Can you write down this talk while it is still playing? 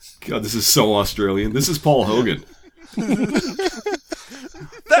God, this is so Australian. This is Paul Hogan.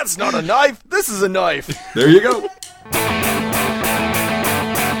 That's not a knife. This is a knife. There you go. Egg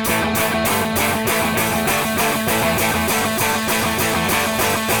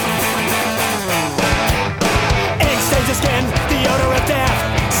stains his skin, the odor of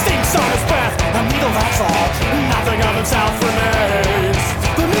death stinks on his breath. A needle, that's all. Nothing of himself remains.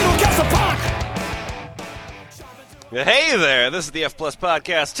 The needle gets a puck. Hey there, this is the F Plus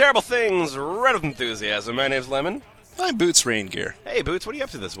Podcast, Terrible Things, Red with Enthusiasm. My name's Lemon. I'm Boots Rain Gear. Hey, Boots, what are you up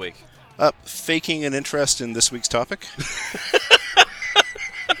to this week? Faking an interest in this week's topic.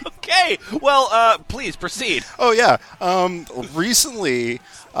 Okay, well, please proceed. Oh, yeah. Recently,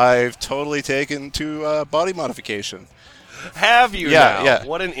 I've totally taken to body modification. Have you Yeah, now? yeah.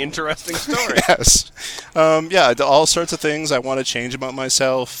 What an interesting story. Yes. Yeah, all sorts of things I want to change about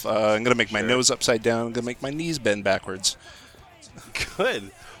myself. I'm going to make my nose upside down. I'm going to make my knees bend backwards. Good.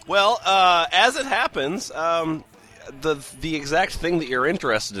 Well, as it happens, the exact thing that you're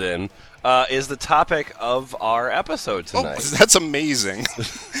interested in is the topic of our episode tonight. Oh, that's amazing.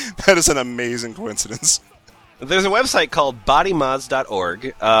 That is an amazing coincidence. There's a website called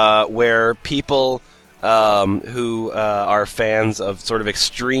bodymods.org where people who are fans of sort of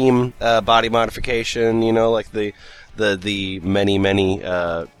extreme body modification, you know, like the many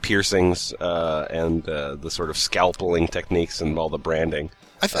piercings and the sort of scalpeling techniques and all the branding.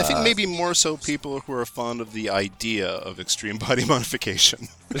 I think maybe more so people who are fond of the idea of extreme body modification.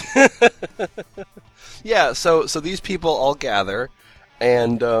 Yeah, so these people all gather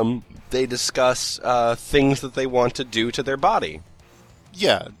and they discuss things that they want to do to their body.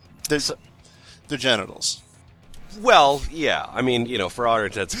 Yeah, their genitals. Well, yeah, I mean, you know, for our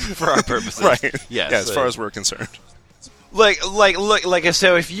purposes, Right. Yes. Yeah, as far as we're concerned.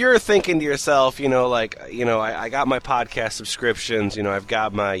 So if you're thinking to yourself, you know, I got my podcast subscriptions, you know, I've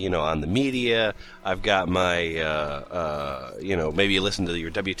got my, you know, on the media, I've got my, you know, maybe you listen to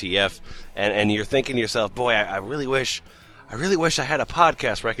your WTF, and you're thinking to yourself, boy, I really wish I had a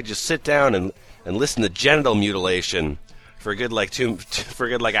podcast where I could just sit down and listen to genital mutilation for a good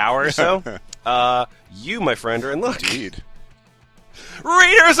hour or so. You, my friend, are in luck. Indeed.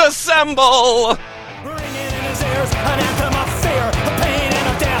 Readers assemble! Ringing in his ears, an anthem of fear, the pain and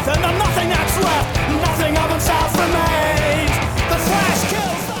of death, and the nothing that's left. Nothing of himself remains. The flash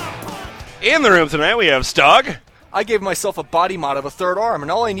kills the punch. In the room tonight, we have Stog, I gave myself a body mod of a third arm,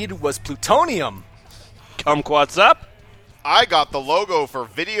 and all I needed was plutonium. Kumquats up, I got the logo for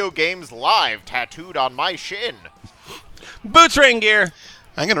Video Games Live tattooed on my shin. Boots Rain Gear,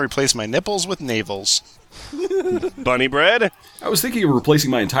 I'm going to replace my nipples with navels. Bunny Bread, I was thinking of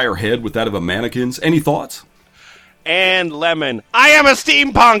replacing my entire head with that of a mannequin's. Any thoughts? and Lemon. I am a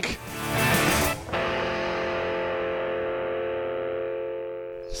steampunk!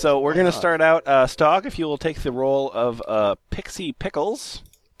 So we're going to start out, Stog, if you will take the role of Pixie Pickles.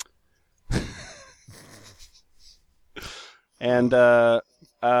 And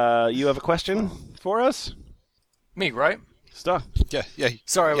you have a question for us? Me, right? Stog. Yeah.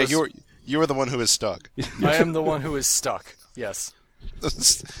 Sorry, I Yeah, was... you were the one who is stuck. I am the one who is stuck. Yes.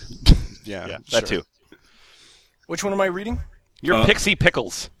 Yeah, That too. Which one am I reading? You're Pixie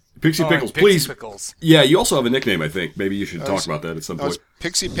Pickles. Pixie Oh, Pickles, Pixie please. Pickles. Yeah, you also have a nickname, I think. Maybe you should talk about that at some I was point.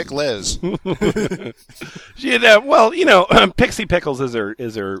 Pixie Pickles. Well, you know, Pixie Pickles is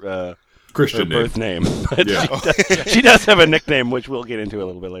her Christian name. birth name. But Yeah. she does have a nickname, which we'll get into a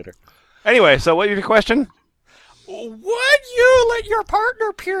little bit later. Anyway, so what was your question? Would you let your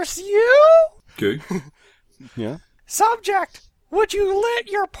partner pierce you? Okay. Yeah. Subject. Would you let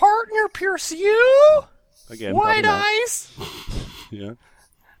your partner pierce you? Again, White probably not. eyes. Yeah.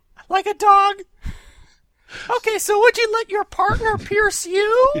 Like a dog. Okay, so would you let your partner pierce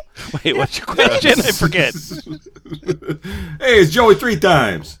you? Wait, what's your question? I forget. Hey, it's Joey 3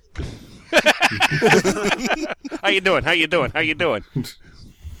 times. How you doing?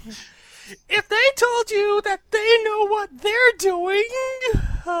 If they told you that they know what they're doing,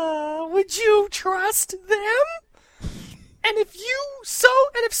 would you trust them? And if so,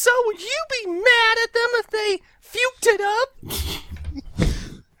 would you be mad at them if they fuked it up?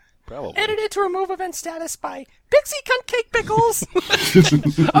 Probably. Edited to remove event status by Pixie Cunt Cake Pickles.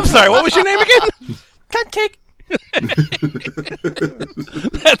 I'm sorry, what was your name again? Cunt Cake.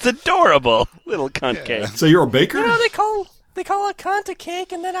 That's adorable. Little cunt cake. So you're a baker? You know, they call a cunt a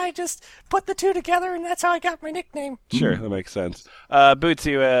cake, and then I just put the two together, and that's how I got my nickname. Sure, that makes sense. Boots,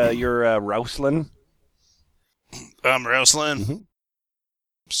 you're Rouslin. I'm wrestling. Mm-hmm.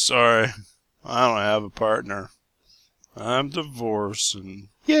 Sorry, I don't have a partner. I'm divorced and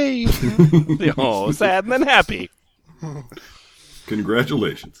Yay. Oh, sad and then happy.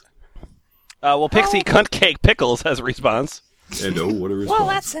 Congratulations. Well, Pixie Cuntcake Pickles has a response. And what a response. Well,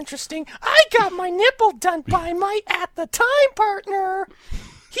 that's interesting. I got my nipple done by my at-the-time partner.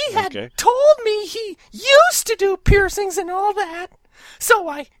 He had told me he used to do piercings and all that, so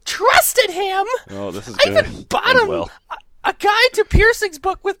I trusted him. Oh, this is I good. even bought him a guide to piercings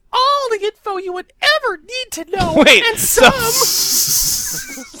book with all the info you would ever need to know. Wait, and some.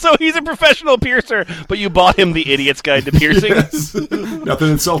 So he's a professional piercer, but you bought him the Idiot's Guide to Piercing?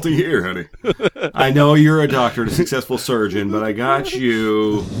 Nothing insulting here, honey. I know you're a doctor and a successful surgeon, but I got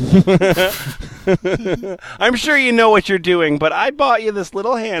you. I'm sure you know what you're doing, but I bought you this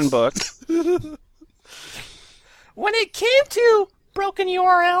little handbook. When it came to broken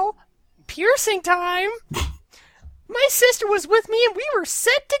URL, piercing time, my sister was with me and we were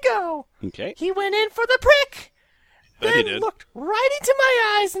set to go. Okay. He went in for the prick, He then looked right into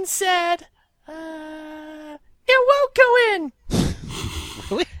my eyes and said, it won't go in.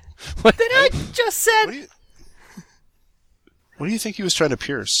 Really? What? Then I just said, What do you think he was trying to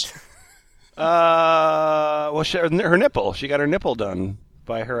pierce? Well, her nipple. She got her nipple done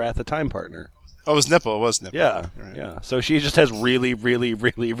by her at-the-time partner. Oh, it was nipple. It was nipple. Yeah, Right. yeah. So she just has really, really,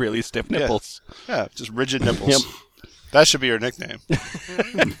 really, really stiff nipples. Yeah, just rigid nipples. Yep. That should be her nickname.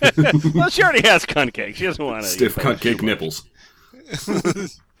 Well, she already has cunt cake. She doesn't want to Stiff cunt cake nipples.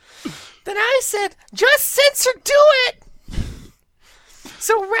 then I said, just censor do it.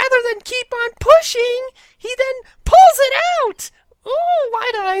 So rather than keep on pushing, he then pulls it out. Ooh,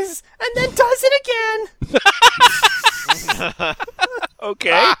 wide eyes, and then does it again.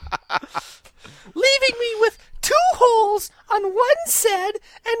 Okay. Leaving me with 2 holes on one side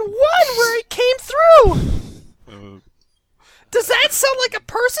and one where it came through. Does that sound like a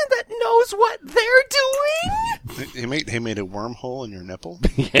person that knows what they're doing? He made a wormhole in your nipple.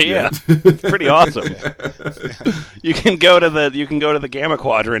 Yeah. It's pretty awesome. You can go to the Gamma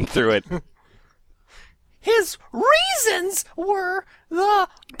Quadrant through it. His reasons were the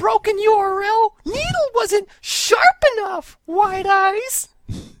broken URL needle wasn't sharp enough, wide eyes.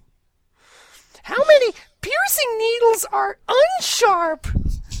 How many piercing needles are unsharp?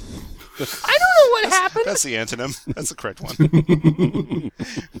 I don't know what happened. That's the antonym. That's the correct one.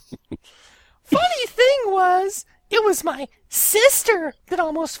 Funny thing was, it was my sister that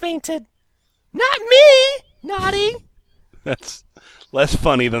almost fainted. Not me, naughty. That's less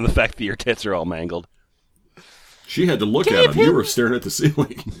funny than the fact that your tits are all mangled. She had to look at him. You were staring at the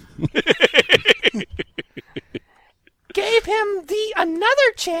ceiling. Gave him the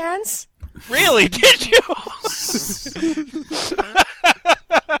another chance. Really? Did you?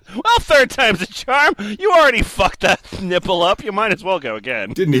 Well, third time's a charm. You already fucked that nipple up. You might as well go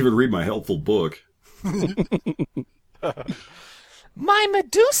again. Didn't even read my helpful book. My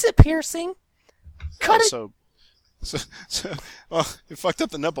Medusa piercing. Cut it. So, well, you fucked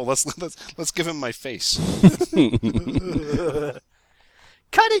up the nipple. Let's give him my face.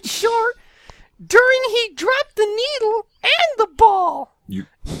 Cut it short during he dropped the needle and the ball. You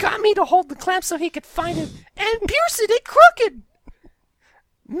Got me to hold the clamp so he could find it and pierce it crooked.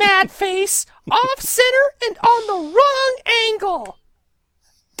 Mad face, off center, and on the wrong angle. ...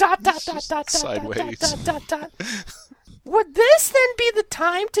 Sideways. Would this then be the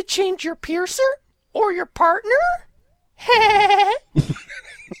time to change your piercer or your partner?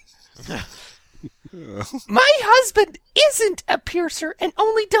 My husband isn't a piercer and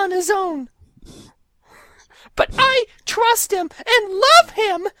only done his own. But I trust him and love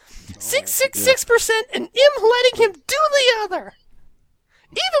him 666% and am letting him do the other.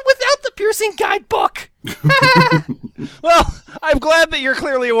 Even without the piercing guidebook. Well, I'm glad that you're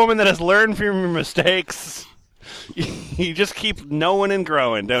clearly a woman that has learned from your mistakes. You just keep knowing and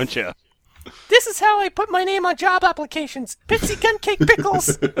growing, don't you? This is how I put my name on job applications. Pixie Cuncake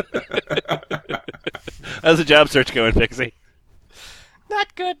Pickles. How's the job search going, Pixie?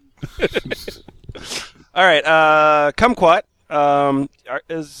 Not good. All right, Kumquat,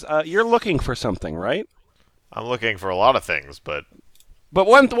 you're looking for something, right? I'm looking for a lot of things, but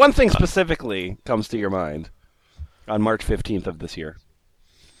one thing specifically comes to your mind on March 15th of this year.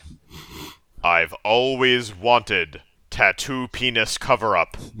 I've always wanted tattoo penis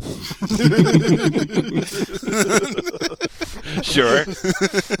cover-up. Sure.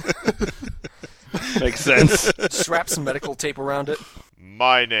 Makes sense. Strap some medical tape around it.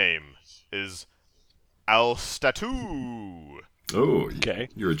 My name is Alstatu. Oh, Okay.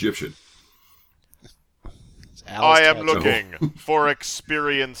 You're Egyptian. I am looking for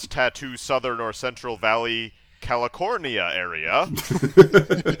experienced tattoo Southern or Central Valley California area.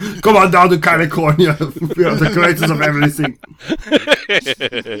 Come on down to California. We are the greatest of everything.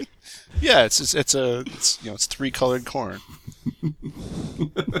 Yeah, it's 3-colored corn.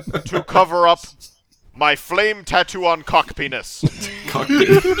 To cover up my flame tattoo on cock penis. So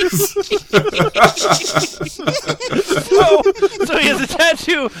he has a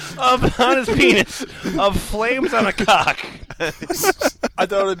tattoo on his penis of flames on a cock. I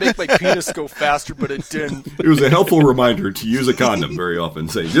thought it would make my penis go faster, but it didn't. It was a helpful reminder to use a condom very often.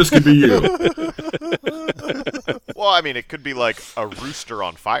 Say, this could be you. Well, I mean, it could be like a rooster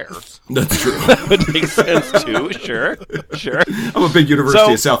on fire. That's true. That would make sense too. Sure. I'm a big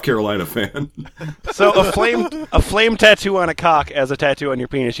University of South Carolina fan. So a flame tattoo on a cock as a tattoo on your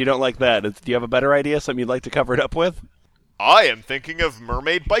penis. You don't like that? Do you have a better idea? Something you'd like to cover it up with? I am thinking of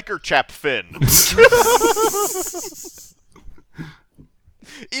mermaid biker chap fin.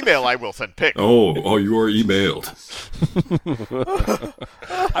 Email, I will send pic. Oh, you are emailed.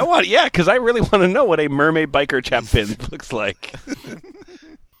 Because I really want to know what a mermaid biker chap fin looks like.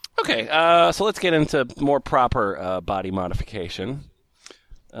 Okay, so let's get into more proper body modification.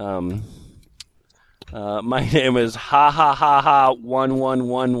 My name is ha ha ha ha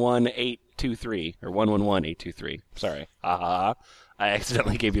 1111823 or 111823. Sorry, ha ha ha. I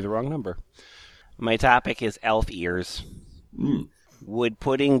accidentally gave you the wrong number. My topic is elf ears. Would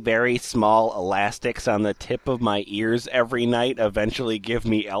putting very small elastics on the tip of my ears every night eventually give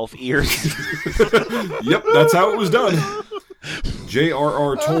me elf ears? Yep, that's how it was done.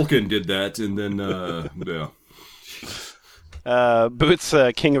 J.R.R. Tolkien did that, and then, yeah. Boots,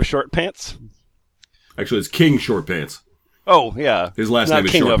 King of Short Pants? Actually, it's King Short Pants. Oh, yeah. His last Not name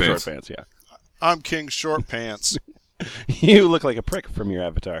is King Short of Pants. Short Pants, yeah. I'm King Short Pants. You look like a prick from your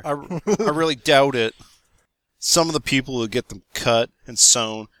avatar. I really doubt it. Some of the people who get them cut and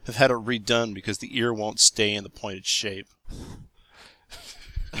sewn have had it redone because the ear won't stay in the pointed shape.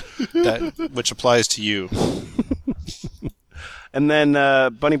 Which applies to you. And then,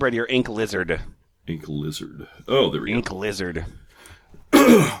 Bunny Bread, your ink lizard. Ink lizard. Oh, there we go. Ink lizard.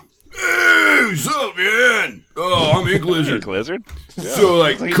 Hey, what's up, man? Oh, I'm Ink Lizard. Ink lizard? So,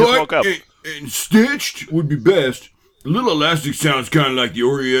 like, He just woke cut up. and stitched would be best. A little elastic sounds kind of like the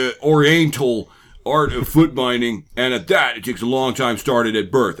Oriental art of foot binding, and at that, it takes a long time started at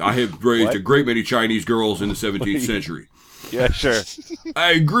birth. I have raised a great many Chinese girls in the 17th century. Yeah, sure.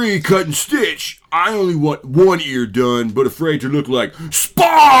 I agree, cut and stitch. I only want one ear done, but afraid to look like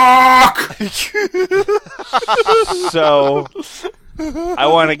Spock! So, I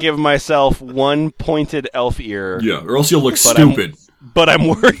want to give myself one pointed elf ear. Yeah, or else you'll look stupid. But I'm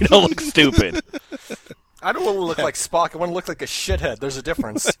worried I'll look stupid. I don't want to look like Spock. I want to look like a shithead. There's a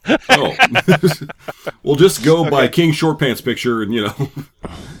difference. Oh. Well, just go by King Short Pants picture and,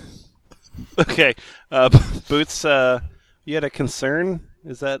 Okay. Boots, you had a concern?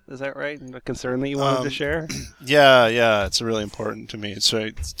 Is that right? A concern that you wanted to share? Yeah, it's really important to me. It's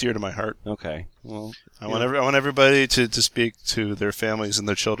dear to my heart. Okay. Well, I want everybody to speak to their families and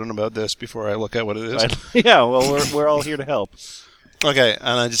their children about this before I look at what it is. yeah, well, we're all here to help. Okay,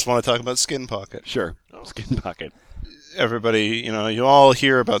 and I just want to talk about Skin Pocket. Sure. Skin Pocket. Everybody, you all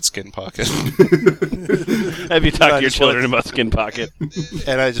hear about Skin Pocket. Have you talked to your children about Skin Pocket?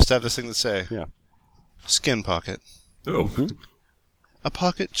 And I just have this thing to say. Yeah. Skin Pocket. Oh. A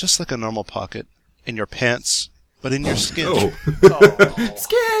pocket just like a normal pocket in your pants, but in your skin. Oh.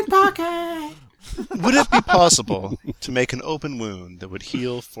 Skin pocket. Would it be possible to make an open wound that would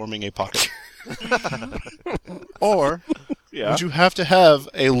heal forming a pocket? Or would you have to have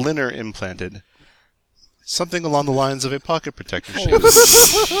a liner implanted? Something along the lines of a pocket protector shape.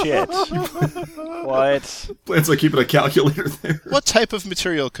 Shit. What? It's like keeping a calculator there. What type of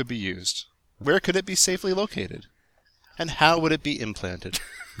material could be used? Where could it be safely located? And how would it be implanted?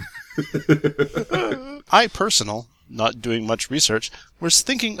 I, not doing much research, was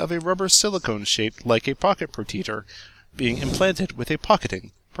thinking of a rubber silicone shaped like a pocket protector being implanted with a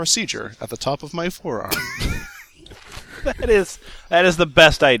pocketing procedure at the top of my forearm. That is the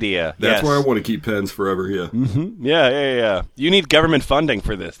best idea. That's yes. where I want to keep pens forever, yeah. Mm-hmm. Yeah. You need government funding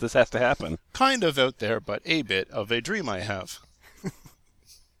for this. This has to happen. Kind of out there, but a bit of a dream I have.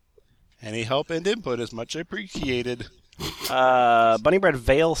 Any help and input is much appreciated. Bunny Bread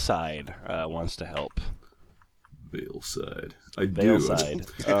Veilside wants to help. Veilside. I Veilside.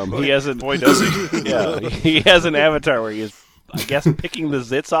 do. He has a Boy, does he. Yeah, he has an avatar where he is, I guess, picking the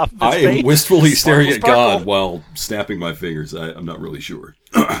zits off of his I face. am wistfully staring at Sparkle. God while snapping my fingers. I'm not really sure.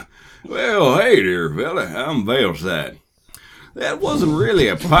 Well, hey there, fella. I'm Veilside. That wasn't really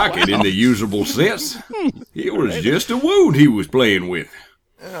a pocket in the usable sense. It was just a wound he was playing with.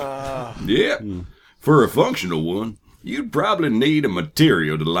 Yeah. For a functional one, you'd probably need a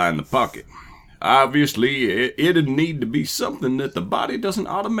material to line the pocket. Obviously, it'd need to be something that the body doesn't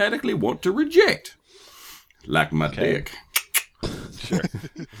automatically want to reject. Like my dick. Sure.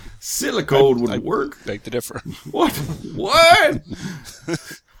 Silicone would work. Beg to differ. What? What?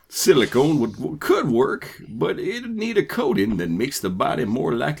 Silicone could work, but it'd need a coating that makes the body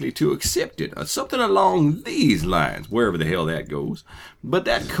more likely to accept it. Or something along these lines, wherever the hell that goes. But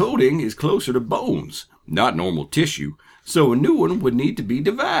that coating is closer to bones, not normal tissue. So a new one would need to be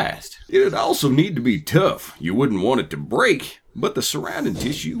devised. It'd also need to be tough. You wouldn't want it to break. But the surrounding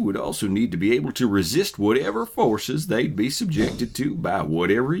tissue would also need to be able to resist whatever forces they'd be subjected to by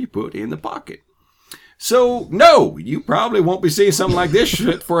whatever you put in the pocket. So, no, you probably won't be seeing something like this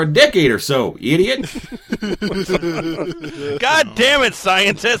shit for a decade or so, idiot. God damn it,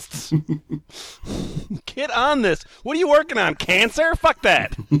 scientists! Get on this. What are you working on? Cancer? Fuck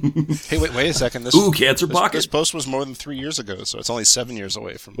that. Hey, wait a second. Cancer pocket. This post was more than 3 years ago, so it's only 7 years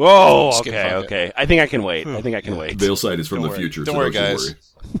away from. Whoa, Skin Pocket. okay. I think I can wait. wait. Veil site is from Don't the worry. future, Don't so worry, don't guys. worry.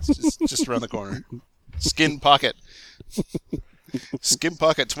 It's just around the corner. Skin Pocket. Skin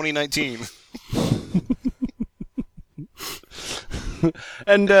Pocket 2019.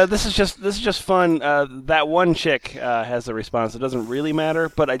 And this is just fun. That one chick has a response. It doesn't really matter,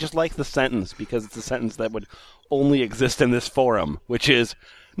 but I just like the sentence because it's a sentence that would only exist in this forum, which is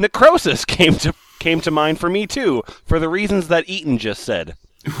necrosis came to mind for me too, for the reasons that Eaton just said.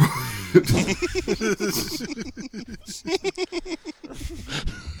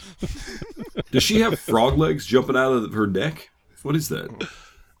 Does she have frog legs jumping out of her neck? What is that?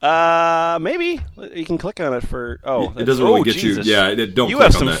 Maybe you can click on it for. Oh, It doesn't really get Jesus. you. Yeah, don't You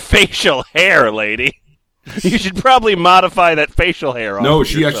click have on some that. facial hair, lady. You should probably modify that facial hair. No, off of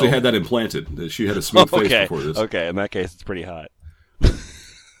she yourself. actually had that implanted. She had a smooth face Okay. before this. Okay, in that case, it's pretty hot.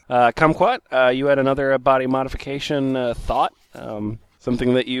 Kumquat, you had another body modification thought?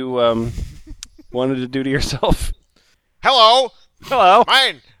 Something that you wanted to do to yourself? Hello, Hello.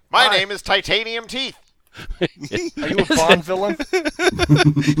 my name is Titanium Teeth. Are you a Bond villain?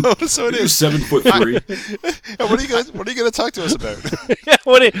 Oh, so it You're is. 7'3". What are you going to talk to us about?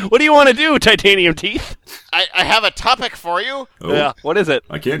 What do you want to do, Titanium Teeth? I have a topic for you. Oh, Yeah, what is it?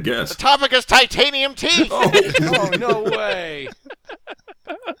 I can't guess. The topic is Titanium Teeth. Oh, no way.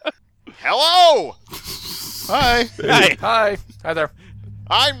 Hello, Hi. Hi there.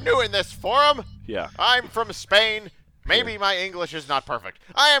 I'm new in this forum. Yeah. I'm from Spain. Maybe my English is not perfect.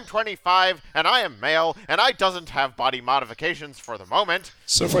 I am 25, and I am male, and I doesn't have body modifications for the moment.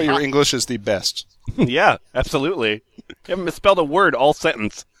 So far, your English is the best. Yeah, absolutely. You haven't misspelled a word all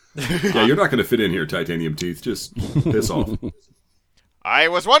sentence. Yeah, you're not going to fit in here, Titanium Teeth. Just piss off. I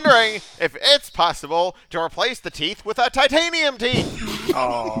was wondering if it's possible to replace the teeth with a titanium teeth.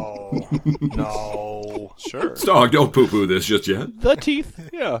 Oh, no. Sure. Dog, don't poo-poo this just yet. The teeth,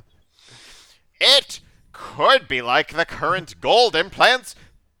 yeah. It could be like the current gold implants,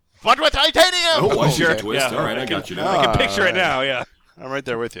 but with titanium. Oh, I see your okay. twist. Yeah. All right, I got you now. I can picture it now, yeah. I'm right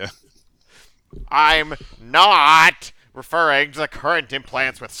there with you. I'm not referring to the current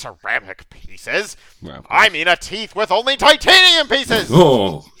implants with ceramic pieces. Well, I mean a teeth with only titanium pieces.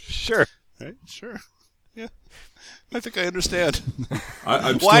 Oh, Sure. Right? Sure. Yeah. I think I understand.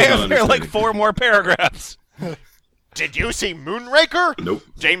 I'm still Why not are there like understanding. 4 more paragraphs? Did you see Moonraker? Nope.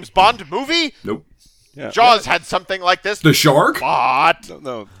 James Bond movie? Nope. Jaws had something like this, The shark? but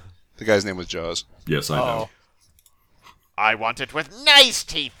No, the guy's name was Jaws. Yes, I know. I want it with nice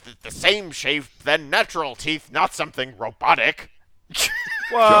teeth, the same shape than natural teeth, not something robotic. Jaws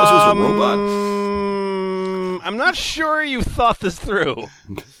was a robot. I'm not sure you thought this through.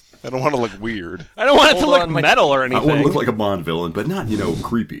 I don't want to look weird. I don't want it to Hold look on, my- metal or I anything. want to look like a Bond villain, but not,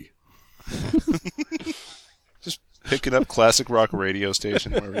 creepy. Just picking up classic rock radio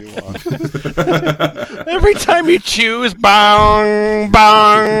station wherever you want. Every time you choose, bong,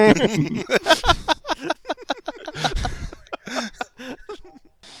 bong.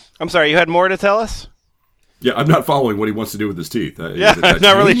 I'm sorry, you had more to tell us? Yeah, I'm not following what he wants to do with his teeth. Yeah, I'm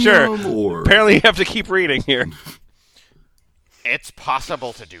not really sure. Or, Apparently you have to keep reading here. It's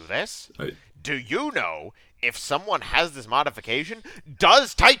possible to do this. I- Do you know if someone has this modification,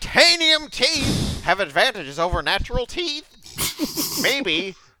 does titanium teeth have advantages over natural teeth?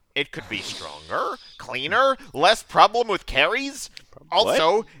 Maybe it could be stronger, cleaner, less problem with caries.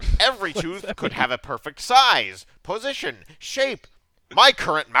 Also, every tooth could have a perfect size, position, shape. My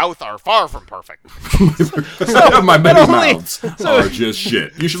current mouth are far from perfect. my many only- mouths are just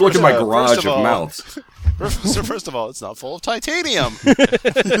shit. You should look at my garage first of of all- mouths. So first of all, it's not full of titanium.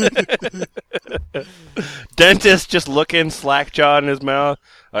 Dentist just looking, slack jaw in his mouth.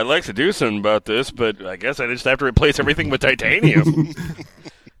 I'd like to do something about this, but I guess I just have to replace everything with titanium.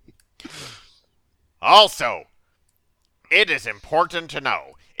 Also, it is important to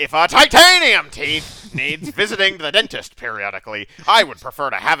know if a titanium teeth needs visiting the dentist periodically, I would prefer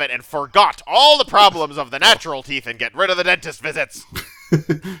to have it and forgot all the problems of the natural teeth and get rid of the dentist visits.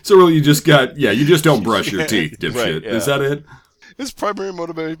 So you just don't brush your teeth, dipshit. Right, yeah. Is that it? His primary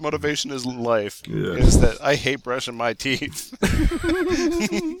motivation is life. Yeah. Is that I hate brushing my teeth.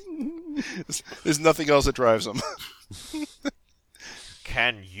 There's nothing else that drives him.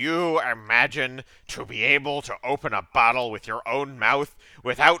 Can you imagine to be able to open a bottle with your own mouth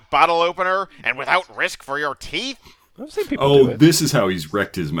without bottle opener and without risk for your teeth? I've seen people do it. This is how he's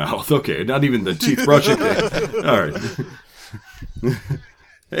wrecked his mouth. Okay, not even the teeth brushing thing. All right.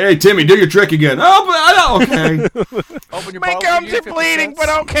 Hey, Timmy, do your trick again. Oh, but okay. Open your My bottle, gums give are you 50 bleeding, cents. but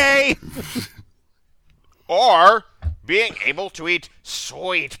okay. Or being able to eat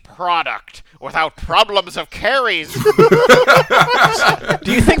sweet product without problems of caries. Do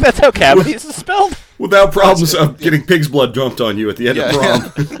you think that's how cavities is spelled? Without problems of getting pig's blood dumped on you at the end of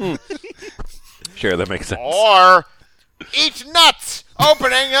prom. Sure, that makes sense. Or eat nuts,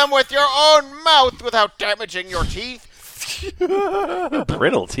 opening them with your own mouth without damaging your teeth.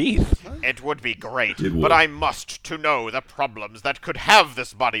 Brittle teeth. It would be great, It would. but I must to know the problems that could have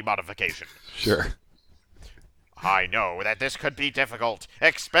this body modification. Sure. I know that this could be difficult,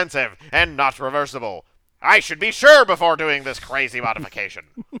 expensive, and not reversible. I should be sure before doing this crazy modification.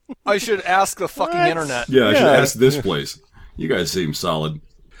 I should ask the fucking internet. Yeah, I should ask this place. You guys seem solid.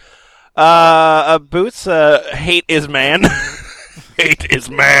 Boots, hate is man. Hate is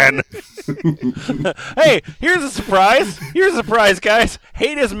man. Hey, here's a surprise. Here's a surprise, guys.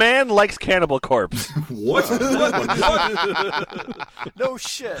 Hate is man, likes Cannibal Corpse. What? No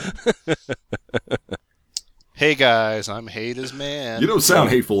shit. Hey guys, I'm Hate as Man. You don't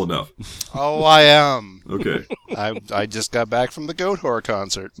sound hateful enough. Oh, I am. Okay. I just got back from the Goat Whore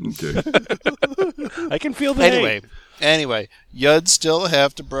concert. Okay. I can feel the hate. Anyway, you'd still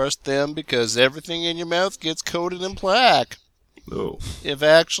have to brush them because everything in your mouth gets coated in plaque. Oh. I've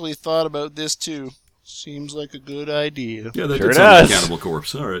actually thought about this too. Seems like a good idea. Yeah, that Sure did sound like does. Cannibal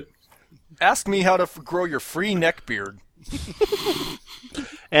Corpse. All right. Ask me how to grow your free neck beard.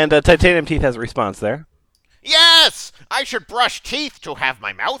 And Titanium Teeth has a response there. Yes! I should brush teeth to have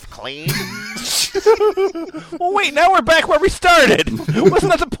my mouth clean. Well, wait, now we're back where we started.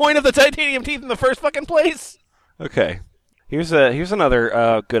 Wasn't that the point of the Titanium Teeth in the first fucking place? Okay. Here's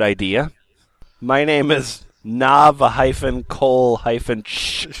another good idea. My name is Nav-Cole-Ch.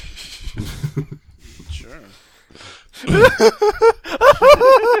 Sure.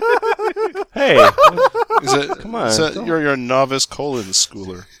 Hey, Come on. So you're a novice colon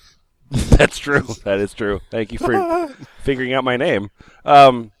schooler. that's true. That is true. Thank you for figuring out my name.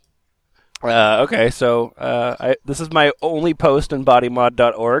 Okay, so this is my only post on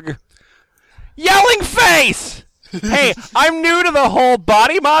bodymod.org. Yelling face! Hey, I'm new to the whole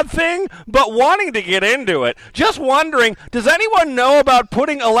body mod thing, but wanting to get into it. Just wondering, does anyone know about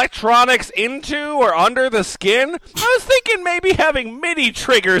putting electronics into or under the skin? I was thinking maybe having MIDI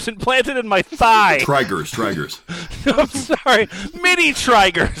triggers implanted in my thigh. Trigers. I'm sorry, MIDI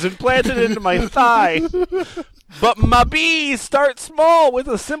triggers implanted into my thigh. But my bees start small with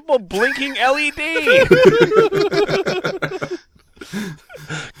a simple blinking LED.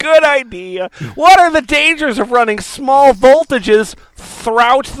 Good idea. What are the dangers of running small voltages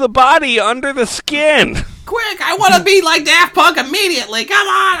throughout the body under the skin? Quick, I want to be like Daft Punk immediately. Come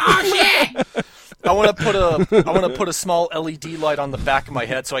on, oh shit. I want to put a small LED light on the back of my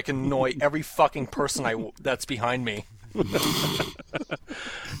head so I can annoy every fucking person that's behind me.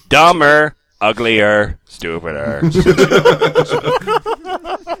 Dumber, uglier, stupider.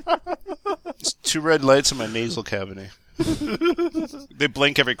 It's 2 red lights in my nasal cavity. They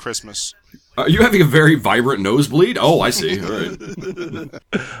blink every Christmas. Are you having a very vibrant nosebleed? Oh, I see. All right.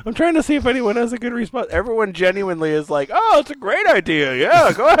 I'm trying to see if anyone has a good response. Everyone genuinely is like, oh, it's a great idea.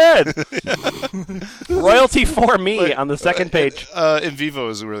 Yeah, go ahead. Royalty for me on the second page. In vivo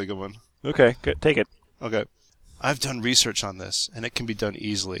is a really good one. Okay, good. Take it. Okay. I've done research on this, and it can be done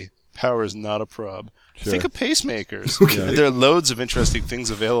easily. Power is not a prob. Think of pacemakers. Okay. There are loads of interesting things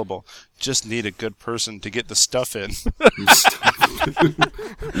available. Just need a good person to get the stuff in.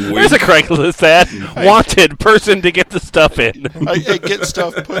 There's a Craigslist ad. Wanted person to get the stuff in. I get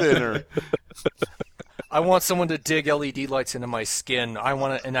stuff put in her. I want someone to dig LED lights into my skin. I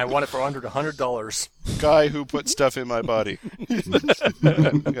want it for under $100. Guy who put stuff in my body.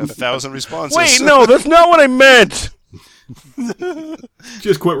 Got 1,000 responses. Wait, no, that's not what I meant.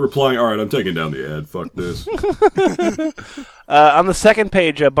 Just quit replying. All right, I'm taking down the ad. Fuck this. On the second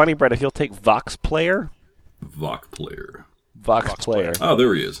page, Bunny Bread, if you'll take Vox Player. Vox Player. Vox Player. Oh,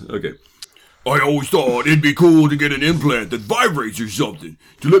 there he is. Okay. I always thought it'd be cool to get an implant that vibrates or something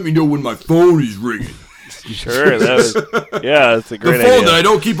to let me know when my phone is ringing. Sure, that's a great The phone idea. that I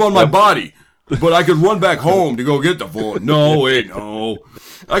don't keep on my body, but I could run back home to go get the phone. No, wait, no.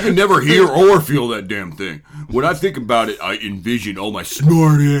 I can never hear or feel that damn thing. When I think about it, I envision all my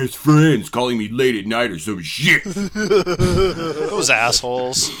smart-ass friends calling me late at night or some shit. Those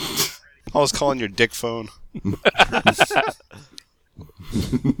assholes. I was calling your dick phone.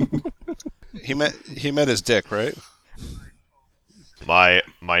 He met his dick, right? My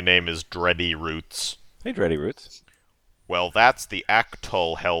name is Dreddy Roots. Hey, Dreddy Roots. Well, that's the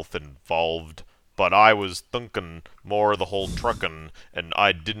actual health involved, but I was thinking more the whole truckin' and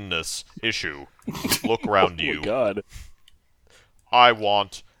I didn't issue. Look around Oh, you. my God. I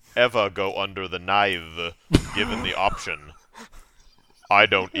want ever go under the knife, given the option. I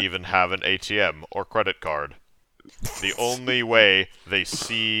don't even have an ATM or credit card. The only way they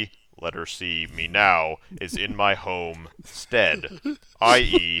see, letter C, me now, is in my home stead,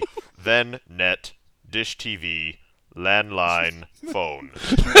 i.e., then net, dish TV, landline, phone.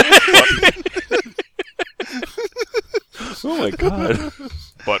 Oh, my God.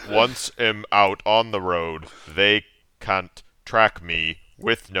 But once I'm out on the road, they can't track me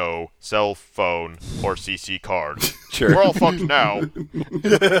with no cell phone or CC card. Sure. We're all fucked now.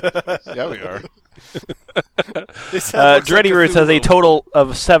 Yeah, we are. Dreddy Roots has a total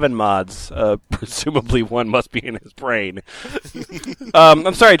of 7 mods. Presumably one must be in his brain.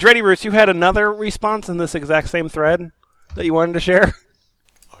 I'm sorry, Dreddy Roots, you had another response in this exact same thread that you wanted to share?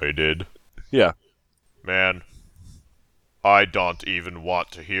 I did. Yeah. Man, I don't even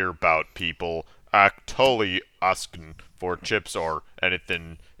want to hear about people actually asking for chips or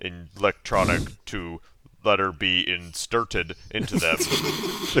anything electronic to let her be inserted into them.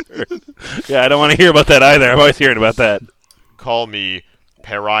 Sure. Yeah, I don't want to hear about that either. I'm always hearing about that. Call me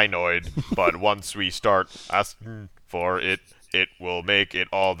paranoid, but once we start asking for it, it will make it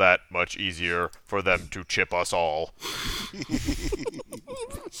all that much easier for them to chip us all.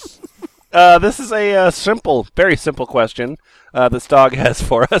 This is a simple, very simple question this dog has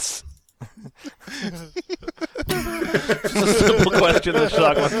for us. It's a simple question that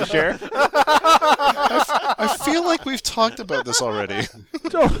dog wants to share. I feel like we've talked about this already.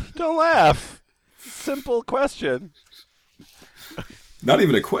 Don't laugh. Simple question. Not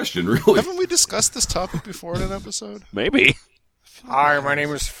even a question, really. Haven't we discussed this topic before in an episode? Maybe. Hi, my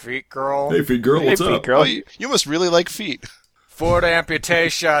name is Feet Girl. Hey, feet girl, what's Hey, feet up? girl. Oh, you must really like feet. Foot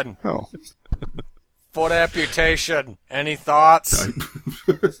amputation. Oh. Foot amputation. Any thoughts?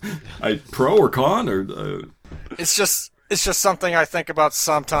 I pro or con or It's just something I think about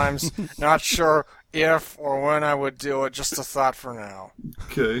sometimes. Not sure if or when I would do it. Just a thought for now.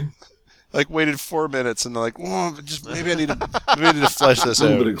 okay. Like waited 4 minutes and they're like, oh, just maybe I need to flesh this A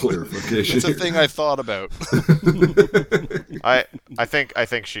little out. bit of clarification. It's a thing I thought about. I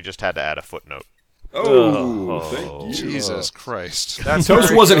think she just had to add a footnote. Thank you. Jesus Christ. That's Toast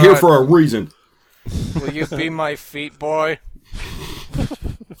very wasn't good. here for a reason. Will you be my feet boy?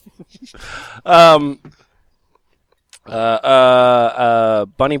 Bunny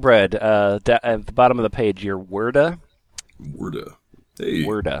Bread, at the bottom of the page, your Worda. Worda. Hey.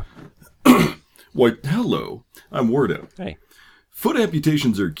 Worda. Why, hello. I'm Worda. Hey. Foot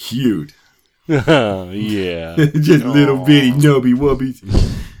amputations are cute. Yeah. Just little bitty nubby wubbies.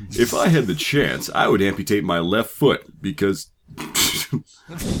 If I had the chance, I would amputate my left foot because...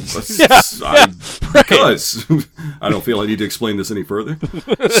 Because I don't feel I need to explain this any further.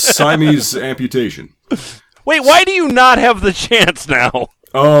 Siamese amputation. Wait, why do you not have the chance now?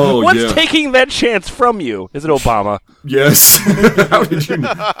 Oh, What's yeah. taking that chance from you? Is it Obama? Yes. How did you know?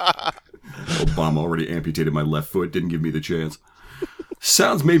 Obama already amputated my left foot, didn't give me the chance.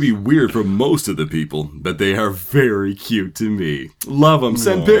 Sounds maybe weird for most of the people, but they are very cute to me. Love them.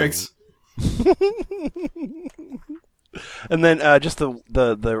 Send pics. And then just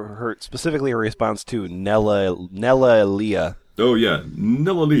her specifically her response to Nella Leah. Oh, yeah.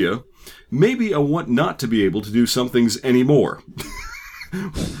 Nilalia. Maybe I want not to be able to do some things anymore.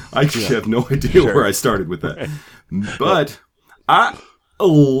 I have no idea where I started with that. But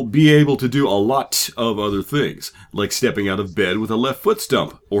I'll be able to do a lot of other things, like stepping out of bed with a left foot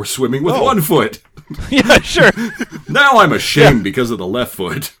stump, or swimming with one foot. Yeah, sure. Now I'm ashamed because of the left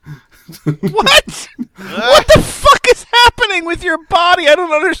foot. What? What the fuck is happening with your body? I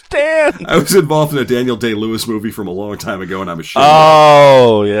don't understand. I was involved in a Daniel Day-Lewis movie from a long time ago, and I'm ashamed.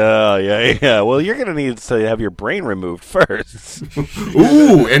 Oh, yeah. Well, you're going to need to have your brain removed first.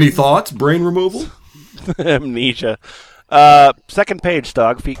 Ooh, any thoughts? Brain removal? Amnesia. Second page,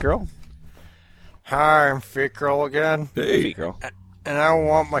 dog, feet girl. Hi, I'm Feet Girl again, Hey. Feet girl. and I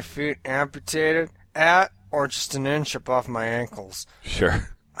want my feet amputated at or just an inch above my ankles. Sure.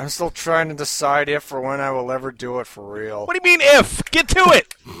 I'm still trying to decide if or when I will ever do it for real. What do you mean if? Get to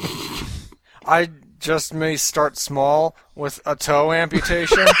it. I just may start small with a toe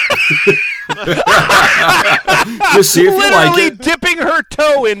amputation. Just see if you like Literally it. dipping her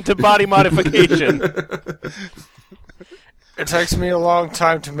toe into body modification. It takes me a long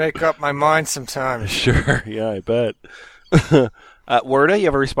time to make up my mind sometimes. Sure. Yeah, I bet. Werda, you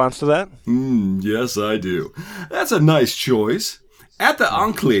have a response to that? Yes, I do. That's a nice choice. At the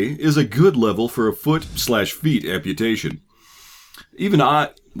ankle is a good level for a foot/feet amputation. Even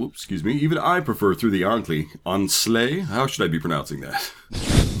I prefer through the ankle. Ansley? How should I be pronouncing that?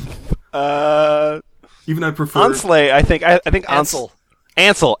 Even I prefer... Ansley, I think Ansel.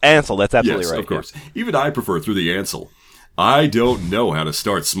 Ansel, that's absolutely Yes, right. of course. Even I prefer through the Ansel. I don't know how to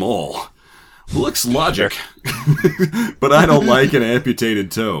start small. Looks logic. But I don't like an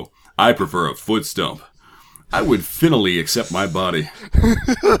amputated toe. I prefer a foot stump. I would finally accept my body.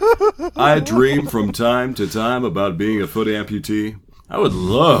 I dream from time to time about being a foot amputee. I would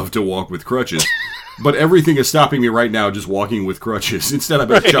love to walk with crutches. But everything is stopping me right now just walking with crutches. Instead, I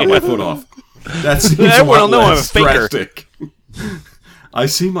better chop my foot off. That seems Everyone a will know lot I'm a less faker. drastic. I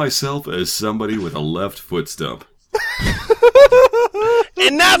see myself as somebody with a left foot stump.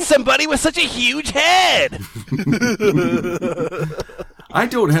 And not somebody with such a huge head. I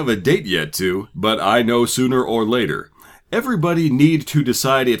don't have a date yet, too, but I know sooner or later. Everybody need to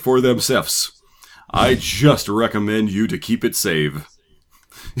decide it for themselves. I just recommend you to keep it safe.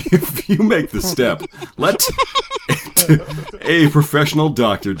 If you make the step, let a professional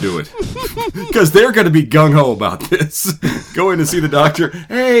doctor do it. Because they're going to be gung-ho about this. Going to see the doctor.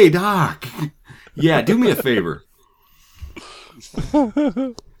 Hey, doc. Yeah, do me a favor.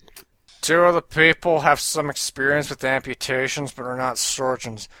 Two of the people have some experience with amputations but are not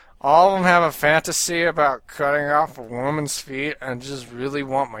surgeons. All of them have a fantasy about cutting off a woman's feet and just really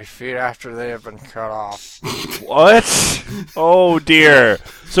want my feet after they have been cut off. What? Oh, dear.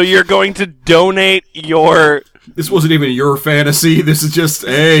 So you're going to donate your... This wasn't even your fantasy. This is just,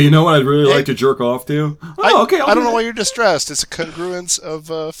 hey, you know what I'd really like to jerk off to? Oh, okay. I don't know why you're distressed. It's a congruence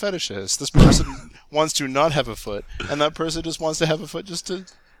of fetishes. This person wants to not have a foot, and that person just wants to have a foot just to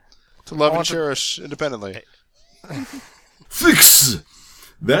love and cherish independently. Fix!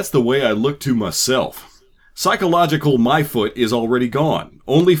 That's the way I look to myself. Psychological, my foot is already gone.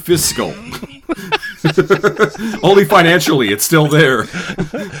 Only fiscal. Only financially, it's still there.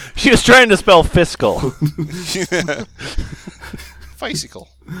 She was trying to spell fiscal. Fisical.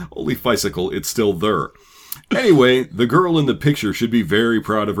 Only fisical, it's still there. Anyway, the girl in the picture should be very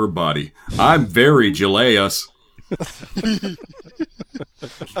proud of her body. I'm very jealous.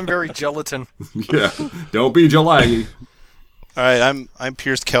 I'm very gelatin. Yeah, don't be jelly. All right, I'm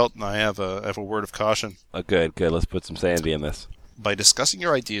Pierce Kelt, and I have a word of caution. Oh, good. Let's put some sandy in this. By discussing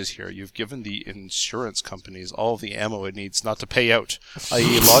your ideas here, you've given the insurance companies all of the ammo it needs not to pay out,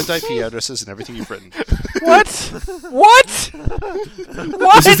 i.e. logged IP addresses and everything you've written. What? What?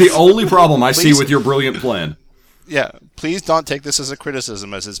 This is the only problem I see with your brilliant plan. Yeah, please don't take this as a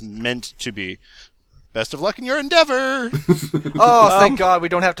criticism, as it's meant to be. Best of luck in your endeavor! Oh, thank God we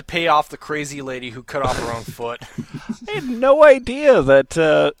don't have to pay off the crazy lady who cut off her own foot. I had no idea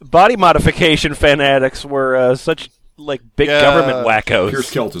that body modification fanatics were such big government wackos. Pierce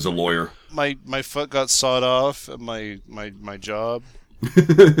Kelt is a lawyer. My foot got sawed off at my job.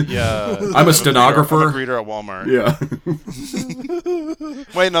 Yeah. I'm a stenographer. I'm a greeter at Walmart. Yeah.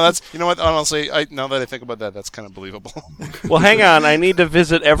 Wait, no, you know what, honestly, now that I think about that, that's kind of believable. Well, hang on. I need to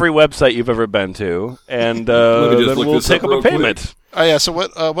visit every website you've ever been to, and Let me just then look we'll this take up up a real quick. payment. Oh, yeah, so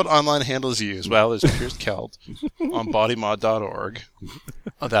what online handles do you use? Well, there's Pierce Kelt on bodymod.org.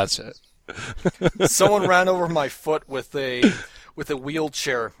 Oh, that's it. Someone ran over my foot with a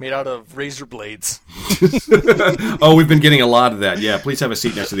wheelchair made out of razor blades. Oh, we've been getting a lot of that. Yeah, please have a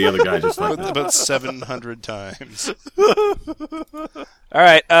seat next to the other guy. Just like About 700 times. All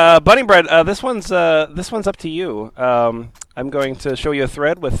right, Bunny Bread. This one's up to you. I'm going to show you a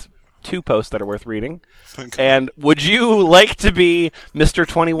thread with 2 posts that are worth reading. Okay. And would you like to be Mr.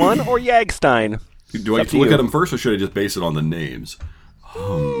 21 or Yagstein? do I Up get to to look you. at them first, or should I just base it on the names?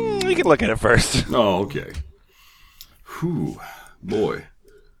 You can look at it first. Oh, okay. Whew, boy.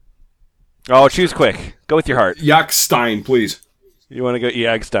 Oh, choose quick. Go with your heart. Yakstein, please. You want to go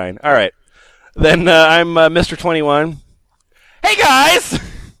Yagstein. All right. Then I'm Mr. 21. Hey, guys!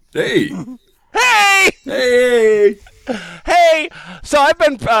 Hey. Hey! Hey. Hey! So I've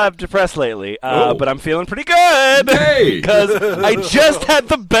been depressed lately, but I'm feeling pretty good. Hey. Because I just had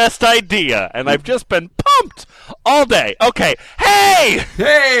the best idea, and I've just been pumped all day. Okay. Hey!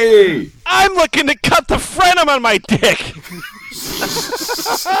 Hey. I'm looking to cut the frenum on my dick.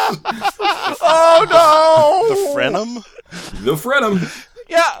 Oh no! The Frenum? The Frenum.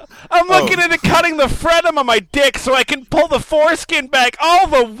 Yeah, I'm looking into cutting the frenum on my dick so I can pull the foreskin back all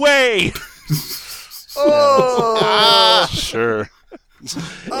the way. Sure. Is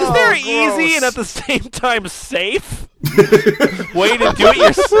there easy and at the same time safe way to do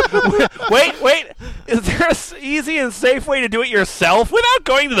it wait. Is there a easy and safe way to do it yourself without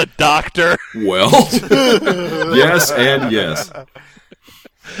going to the doctor? Well, yes and yes.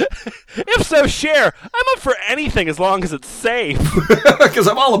 If so, share. I'm up for anything as long as it's safe. Because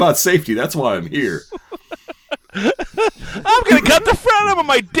I'm all about safety. That's why I'm here. I'm gonna cut the frenum on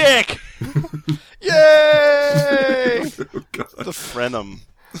my dick. Yay! The Frenum.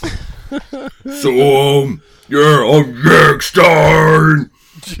 So, I'm Yakstein.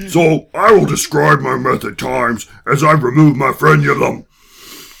 So, I will describe my method times as I remove my frenulum.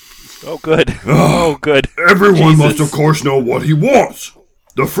 Oh, good. Oh, good. Everyone Jesus. must, of course, know what he wants.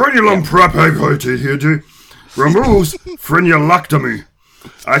 The frenulum preparation removes frenulectomy.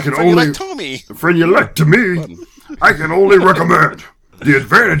 I can only frenulectomy. I can only recommend. The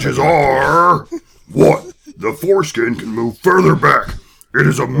advantages are 1. The foreskin can move further back. It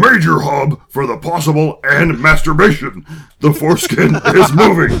is a major hub for the possible and masturbation. The foreskin is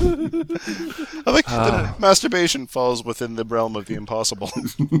moving. I think that masturbation falls within the realm of the impossible.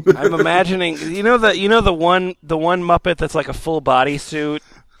 I'm imagining, you know the one Muppet that's like a full body suit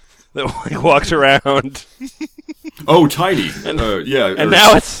that like walks around. Oh, Tiny. Yeah. And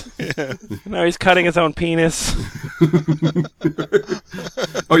now now he's cutting his own penis.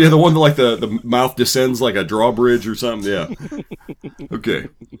 Oh, yeah, the one that like the mouth descends like a drawbridge or something. Yeah. Okay.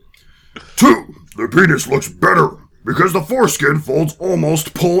 2. The penis looks better because the foreskin folds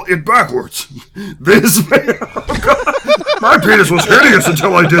almost pull it backwards. This my penis was hideous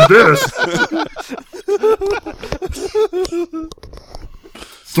until I did this.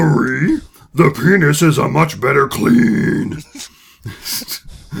 3. The penis is a much better clean.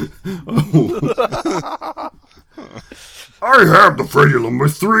 I have the frenulum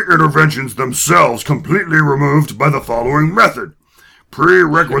with 3 interventions themselves completely removed by the following method.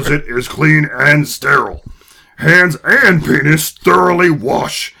 Prerequisite is clean and sterile. Hands and penis thoroughly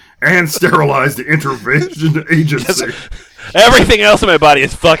wash and sterilize the intervention agency. Everything else in my body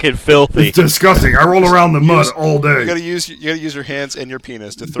is fucking filthy. It's disgusting. I roll around the mud all day. You gotta use your hands and your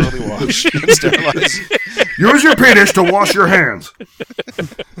penis to thoroughly wash and sterilize. Use your penis to wash your hands.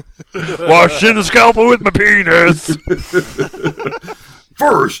 Washing the scalpel with my penis.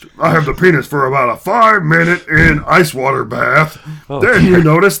 First, I have the penis for about a 5-minute in ice water bath. Then you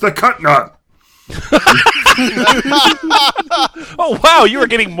notice the cut knot. Oh wow, you are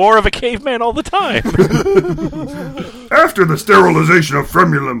getting more of a caveman all the time. After the sterilization of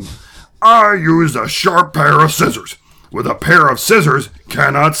frenulum, I used a sharp pair of scissors. With a pair of scissors,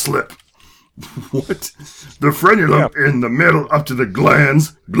 cannot slip. What? The frenulum in the middle up to the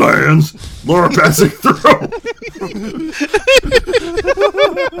glands, lower passing through.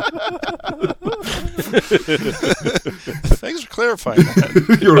 Thanks for clarifying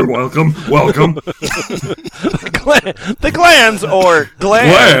that. You're welcome. The glands or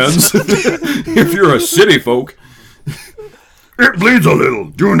glands. If you're a city folk. It bleeds a little.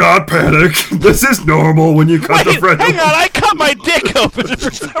 Do not panic. This is normal when you cut the frenulum. Hang on, I cut my dick open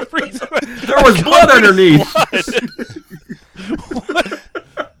for some reason. There was blood underneath.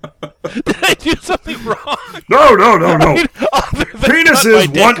 Did I do something wrong? No.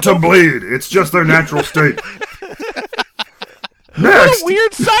 Penises want to bleed. It's just their natural state. What Next. a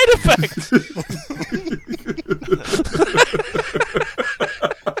weird side effect.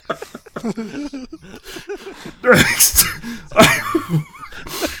 Next.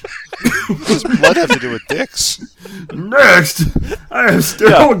 What does blood have to do with dicks? Next, I have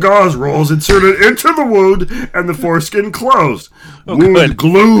sterile gauze rolls inserted into the wound and the foreskin closed. Wound good.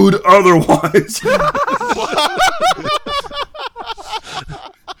 glued otherwise.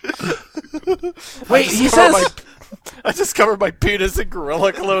 Wait, he says I just covered my penis in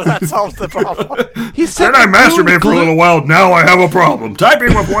Gorilla Glue. That solves the problem. he said Then I wound masturbated for a glue- little while. Now I have a problem.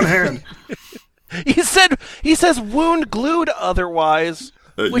 Typing with one hand. He says wound glued otherwise.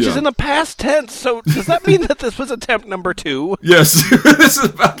 Which is in the past tense, so does that mean that this was attempt number 2? Yes, this is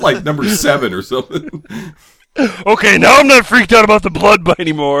about like number 7 or something. Okay, now I'm not freaked out about the blood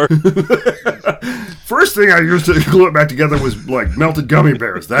anymore. First thing I used to glue it back together was like melted gummy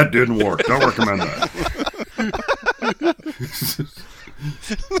bears. That didn't work. Don't recommend that.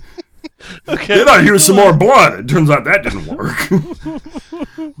 Okay. Then I used some more blood. It turns out that didn't work.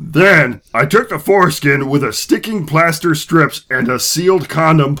 Then I took the foreskin with a sticking plaster strips and a sealed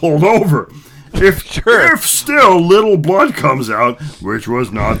condom pulled over. If still little blood comes out, which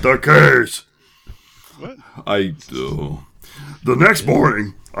was not the case. The next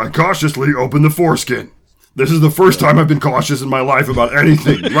morning, I cautiously opened the foreskin. This is the first time I've been cautious in my life about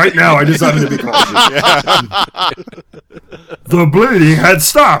anything. Right now, I decided to be cautious. The bleeding had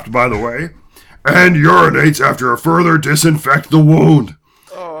stopped, by the way, and urinates after a further disinfect the wound.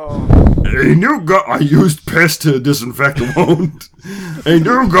 I used piss to disinfect the wound. A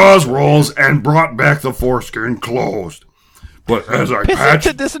new gauze rolls and brought back the foreskin closed. But as I patched...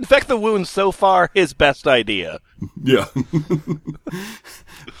 to disinfect the wound, so far, his best idea. Yeah.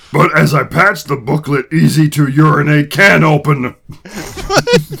 But as I patched the booklet Easy to Urinate Can Open...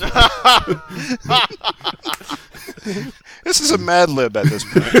 This is a Mad Lib at this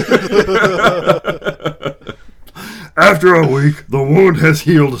point. After a week, the wound has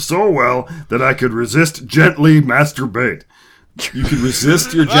healed so well that I could resist gently masturbate. You can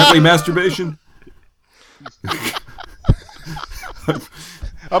resist your gently masturbation?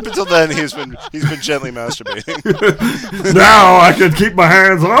 Up until then, he's been gently masturbating. Now I can keep my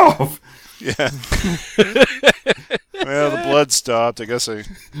hands off. Yeah. Well, the blood stopped. I guess I...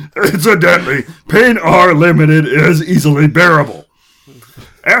 Incidentally, pain R limited is easily bearable.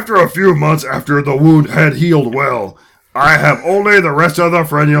 After a few months after the wound had healed well, I have only the rest of the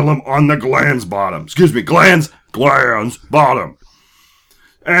frenulum on the glands bottom. Excuse me, glands bottom.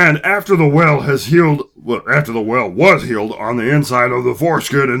 And after the well was healed on the inside of the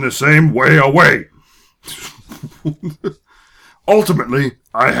foreskin in the same way away. Ultimately,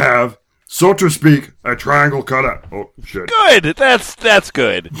 I have, so to speak, a triangle cut out. Oh, shit. Good! That's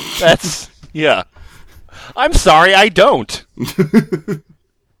good. Yeah. I'm sorry, I don't.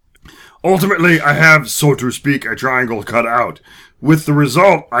 Ultimately, I have, so to speak, a triangle cut out. With the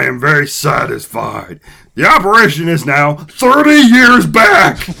result, I am very satisfied. The operation is now 30 years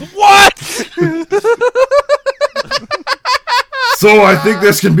back! What?! So I think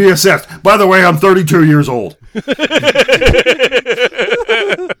this can be assessed. By the way, I'm 32 years old.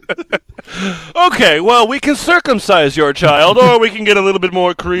 Okay, well, we can circumcise your child, or we can get a little bit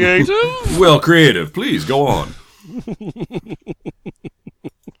more creative. Well, creative. Please, go on.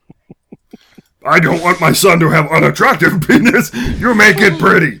 I don't want my son to have unattractive penis. You make it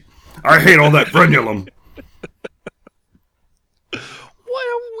pretty. I hate all that frenulum. What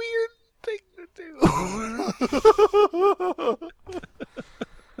a weird thing to do.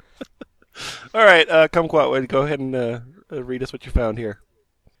 All right, Kumquat, go ahead and read us what you found here.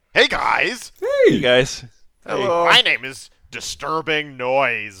 Hey guys! Hey guys. Hello. My name is Disturbing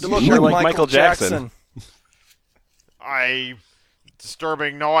Noise. You look You're like like Michael Michael Jackson.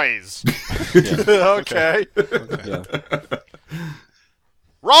 Disturbing noise. Okay. Yeah.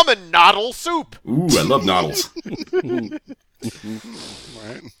 Ramen noodle soup. Ooh, I love noodles.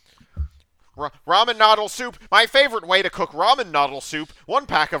 Ramen noodle soup. My favorite way to cook ramen noodle soup. 1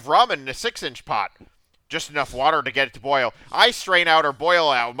 pack of ramen in a 6-inch pot. Just enough water to get it to boil. I strain out or boil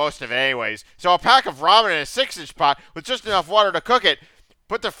out most of it anyways. So a pack of ramen in a 6-inch pot with just enough water to cook it.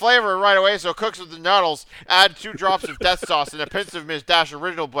 Put the flavor right away so it cooks with the noodles. Add 2 drops of death sauce and a pinch of Ms. Dash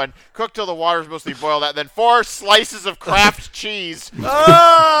original blend. Cook till the water's mostly boiled out. Then 4 slices of Kraft cheese.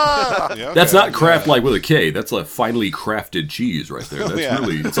 Ah! Yeah, okay. That's not Kraft like with a K. That's a finely crafted cheese right there. That's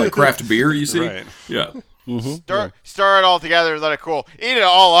really, it's like craft beer, you see? Right. Yeah. Stir it all together and let it cool. Eat it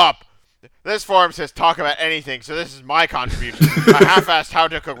all up. This forum says talk about anything, so this is my contribution. A half-assed how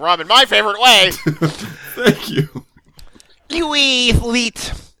to cook ramen, my favorite way. Thank you. Ooey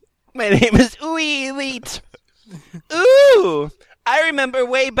Elite. My name is Ooey Elite. Ooh, I remember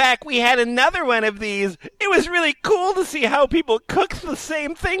way back we had another one of these. It was really cool to see how people cook the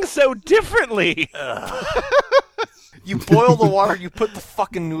same thing so differently. You boil the water, you put the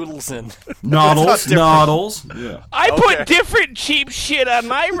fucking noodles in. Noodles. Yeah. I put different cheap shit on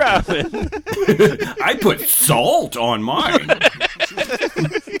my ramen. I put salt on mine.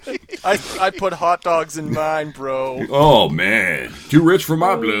 I put hot dogs in mine, bro. Oh, man. Too rich for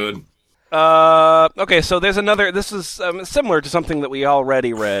my blood. Okay, so there's another. This is similar to something that we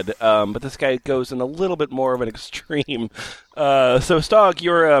already read, but this guy goes in a little bit more of an extreme. So, Stog,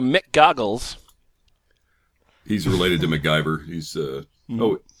 you're Mick Goggles. He's related to MacGyver. He's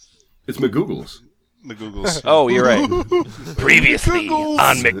Oh, it's McGoogles. McGoogles. Oh, you're right. Previously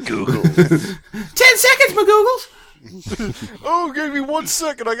on McGoogle. 10 seconds, McGoogles. Oh, give me 1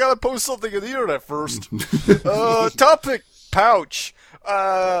 second. I gotta post something on the internet first. Topic pouch.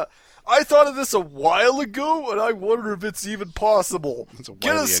 I thought of this a while ago, and I wonder if it's even possible.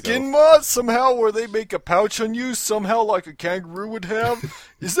 Get a skin mod somehow where they make a pouch on you, somehow like a kangaroo would have.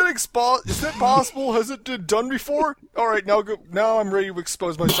 Is that possible? Has it been done before? All right, now I'm ready to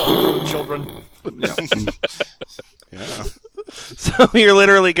expose myself to the children. Yeah. So you're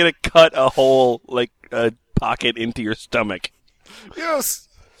literally going to cut a hole, like a pocket into your stomach. Yes.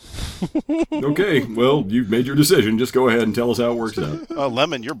 Okay, well, you've made your decision. Just go ahead and tell us how it works out. Oh,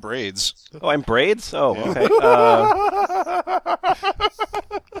 Lemon, you're braids. Oh, I'm braids? Oh, okay.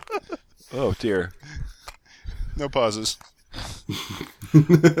 Oh, dear. No pauses.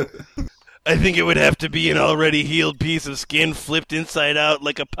 I think it would have to be an already healed piece of skin flipped inside out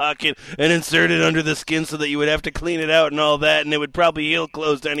like a pocket and inserted under the skin so that you would have to clean it out and all that, and it would probably heal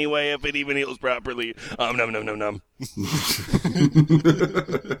closed anyway if it even heals properly. Nom.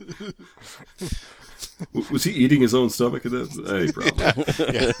 Was he eating his own stomach? That's a problem.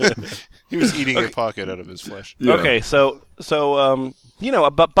 Yeah. He was eating a pocket out of his flesh. Yeah. Okay, so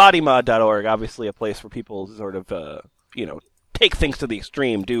bodymod.org, obviously a place where people sort of, take things to the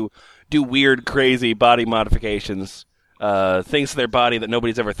extreme, do weird, crazy body modifications, things to their body that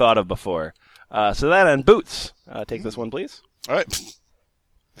nobody's ever thought of before. So that and Boots. Take this one, please. All right.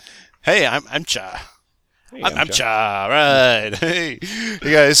 Hey, I'm Cha. Hey, I'm Cha. Right. Hey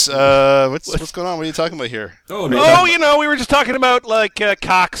guys. What's going on? What are you talking about here? Oh, no. Oh, we were just talking about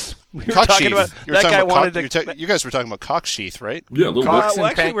cocks. We were talking about that guy wanted to. You guys were talking about cock sheath, right? Yeah, a little bit. Well,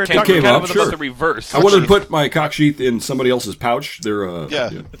 actually, we were talking came kind up, of sure. about the reverse. I wanted to put my cock sheath in somebody else's pouch. They're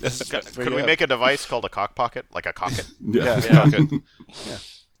Yeah. Could we make a device called a cock pocket? Like a cocket? Yeah. Pocket. Yeah.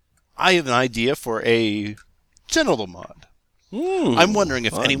 I have an idea for a genital mod. I'm wondering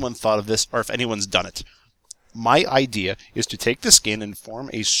if anyone thought of this or if anyone's done it. My idea is to take the skin and form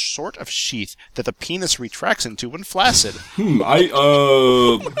a sort of sheath that the penis retracts into when flaccid.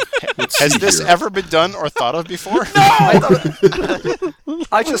 Has this ever been done or thought of before?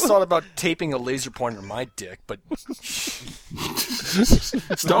 I just thought about taping a laser pointer on my dick, but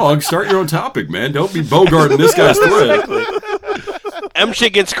Dog, start your own topic, man. Don't be bogarting this guy's thread.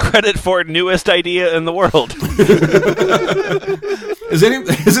 Emche gets credit for newest idea in the world. Has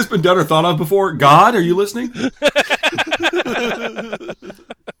this been done or thought of before? God, are you listening?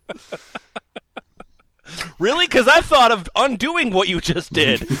 Really? Because I thought of undoing what you just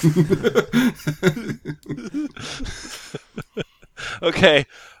did. Okay.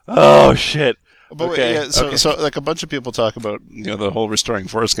 Oh, shit. But Okay. yeah, so like a bunch of people talk about the whole restoring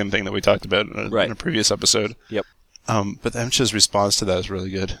foreskin thing that we talked about in a previous episode. Yep. But Emcha's response to that is really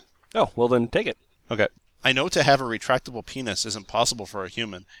good. Oh, well then take it. Okay. I know to have a retractable penis isn't possible for a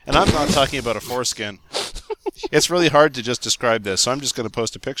human, and I'm not talking about a foreskin. It's really hard to just describe this, so I'm just going to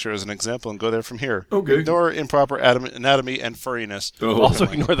post a picture as an example and go there from here. Okay. Ignore improper anatomy and furriness. Oh. Also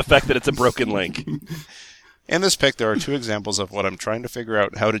ignore the fact that it's a broken link. In this pic, there are two examples of what I'm trying to figure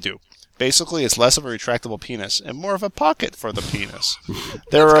out how to do. Basically, it's less of a retractable penis and more of a pocket for the penis.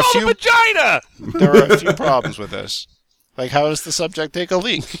 There are a few problems with this. Like, how does the subject take a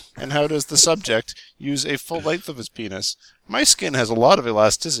leak? And how does the subject use a full length of his penis? My skin has a lot of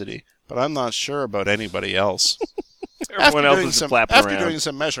elasticity, but I'm not sure about anybody else. Everyone else is flapping After around. doing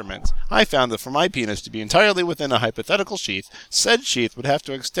some measurements, I found that for my penis to be entirely within a hypothetical sheath, said sheath would have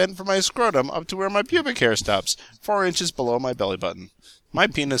to extend from my scrotum up to where my pubic hair stops, 4 inches below my belly button. My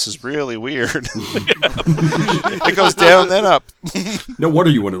penis is really weird. It goes down, then up. No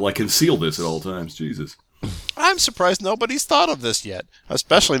wonder you want to conceal this at all times. Jesus. I'm surprised nobody's thought of this yet,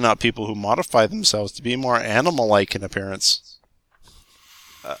 especially not people who modify themselves to be more animal-like in appearance.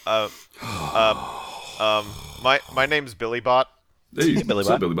 My name's Billy Bot. Hey, Billy what's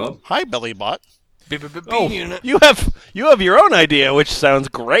up, Bob. Billy Bob? Hi, Billy Bot. Oh, you have your own idea, which sounds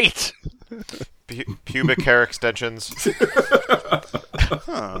great. Pubic hair extensions.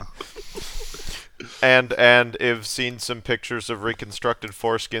 Huh. And if seen some pictures of reconstructed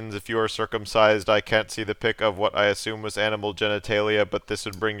foreskins, if you are circumcised, I can't see the pic of what I assume was animal genitalia, but this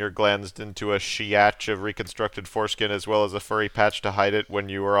would bring your glands into a shiatch of reconstructed foreskin as well as a furry patch to hide it when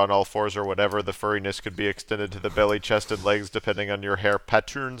you are on all fours or whatever. The furriness could be extended to the belly, chest, and legs depending on your hair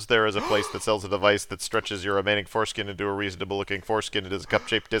patterns. There is a place that sells a device that stretches your remaining foreskin into a reasonable looking foreskin. It is a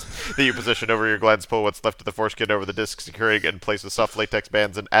cup-shaped disc that you position over your glands, pull what's left of the foreskin over the disc, securing it in place with soft latex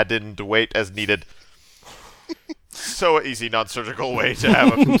bands and add in weight as needed. So easy, non-surgical way to have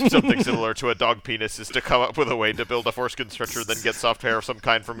something similar to a dog penis is to come up with a way to build a foreskin stretcher, then get soft hair of some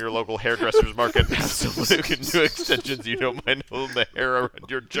kind from your local hairdresser's market and have some new extensions you don't mind holding the hair around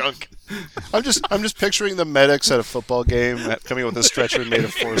your junk. I'm just picturing the medics at a football game coming up with a stretcher made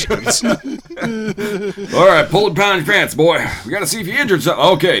of foreskins. All right, pull it down your pants, boy. We got to see if you injured something.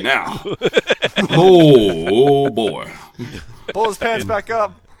 Okay, now. Oh, boy. Pull his pants back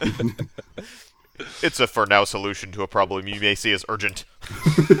up. It's a for now solution to a problem you may see as urgent.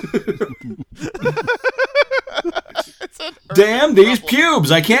 Damn these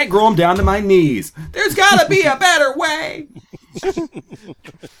pubes. I can't grow them down to my knees. There's got to be a better way.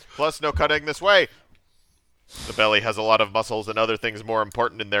 Plus, no cutting this way. The belly has a lot of muscles and other things more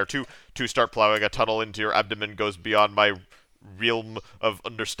important in there, too. To start plowing a tunnel into your abdomen goes beyond my realm of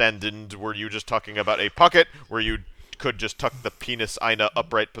understanding. Were you just talking about a pocket where you could just tuck the penis in a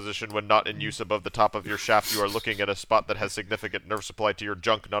upright position when not in use above the top of your shaft? You are looking at a spot that has significant nerve supply to your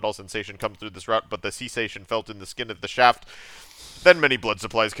junk. Not all sensation comes through this route, but the sensation felt in the skin of the shaft. Then many blood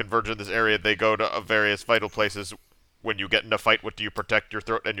supplies converge in this area. They go to various vital places. When you get in a fight, what do you protect? Your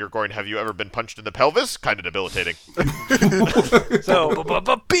throat and your groin. Have you ever been punched in the pelvis? Kind of debilitating. So,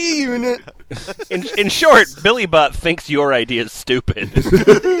 B unit. in short, Billy Butt thinks your idea is stupid.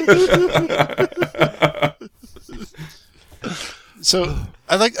 So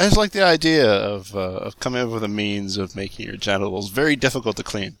I just like the idea of coming up with a means of making your genitals very difficult to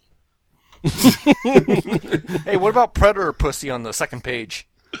clean. Hey, what about predator pussy on the second page?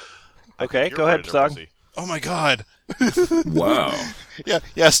 Okay, You're go ahead, predator Doug. pussy. Oh my god. Wow.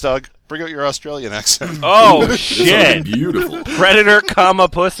 Yes, Doug. Bring out your Australian accent. Oh, That's shit. beautiful. Predator,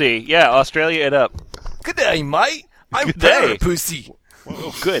 pussy. Yeah, Australia it up. Good day, mate. I'm Good day. predator pussy.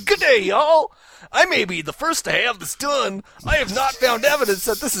 Oh, good. Good day, y'all. I may be the first to have this done. I have not found evidence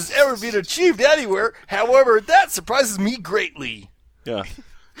that this has ever been achieved anywhere. However, that surprises me greatly. Yeah.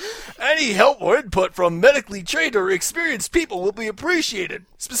 Any help or input from medically trained or experienced people will be appreciated.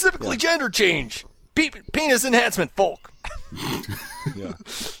 Specifically, gender change. Penis enhancement, folk. Yeah.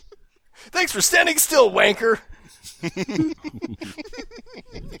 Thanks for standing still, wanker.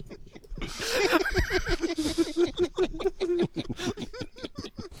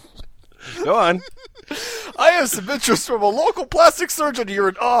 Go on. I have some interest from a local plastic surgeon here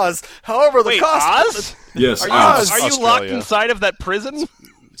in Oz. However, the Wait, cost... Oz? Yes, Are you- Oz. Are you Australia. locked inside of that prison?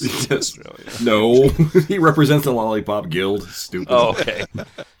 Australia. No, he represents the Lollipop Guild. Stupid. Oh, okay.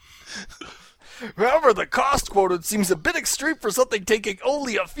 However, the cost quoted seems a bit extreme for something taking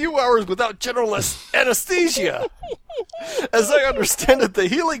only a few hours without general anesthesia. As I understand it, the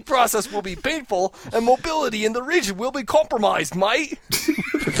healing process will be painful, and mobility in the region will be compromised, mate. And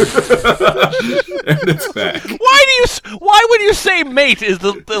it's back. Why would you say mate is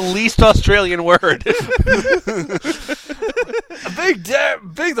the least Australian word? Big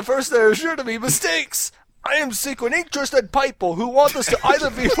the first there are sure to be mistakes. I am seeking interested people who want this to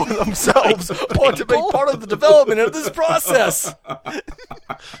either be for themselves or to make part of the development of this process. I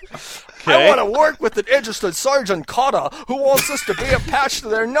want to work with an interested Sergeant Cotta who wants this to be a patch to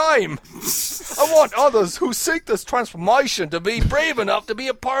their name. I want others who seek this transformation to be brave enough to be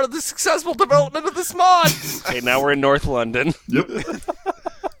a part of the successful development of this mod. Okay, now we're in North London. Yep.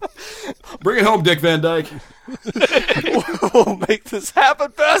 Bring it home, Dick Van Dyke. We'll make this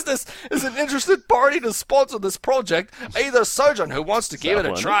happen fastest is an interested party to sponsor this project, either a surgeon who wants to give it a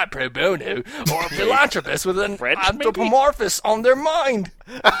London? try pro bono, or a philanthropist with an French, maybe? anthropomorphous on their mind.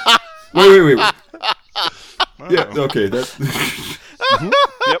 Wait. Yeah, okay, that's...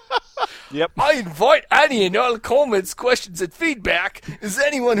 Yep. I invite any and all comments, questions, and feedback, as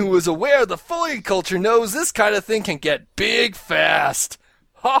anyone who is aware of the Foley culture knows this kind of thing can get big fast.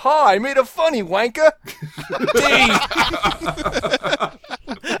 Ha ha, I made a funny, wanker.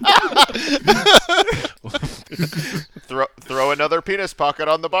 Throw another penis pocket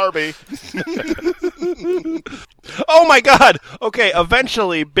on the Barbie. Oh my god! Okay,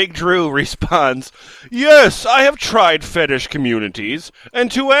 eventually Big Drew responds, "Yes, I have tried fetish communities,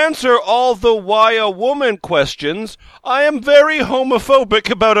 and to answer all the why a woman questions, I am very homophobic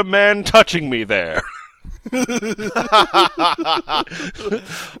about a man touching me there." Ew,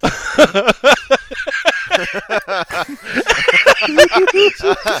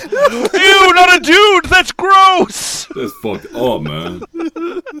 not a dude! That's gross! That's fucked up, man.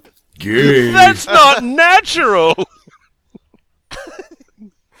 Gay. That's not natural!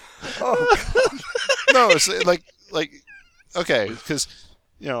 No, it's like okay, because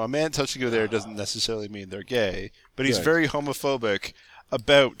a man touching you there doesn't necessarily mean they're gay, but he's Right. very homophobic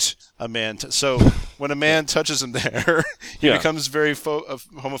about a man. So when a man touches him there, he becomes very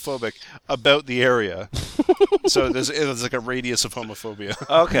homophobic about the area. So there's like a radius of homophobia.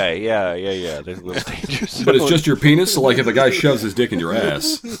 Okay, yeah. There's a little dangerous. But it's just your penis? So, like, if a guy shoves his dick in your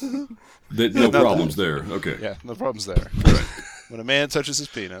ass, no problems there. Okay. Yeah, no problems there. Right. When a man touches his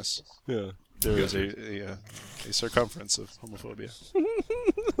penis, there is a circumference of homophobia.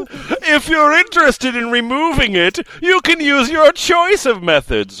 If you're interested in removing it, you can use your choice of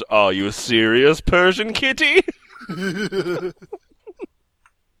methods. Are you serious, Persian kitty?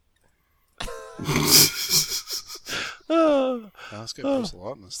 Let's get post a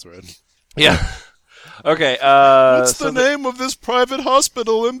lot in this thread. Yeah. Okay. What's the name of this private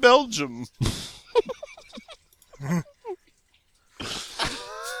hospital in Belgium?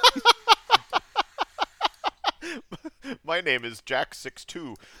 My name is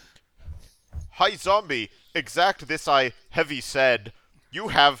Jack62. Hi, zombie. Exact this I heavy said. You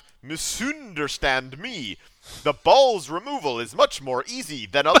have misunderstand me. The balls removal is much more easy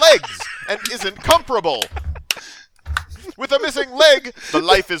than a legs, and isn't comparable. With a missing leg, the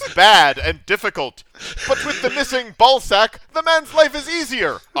life is bad and difficult. But with the missing ball sack, the man's life is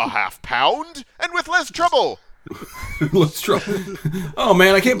easier. A half pound, and with less trouble. Let's try. Oh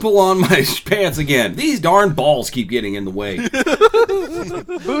man, I can't pull on my pants again. These darn balls keep getting in the way.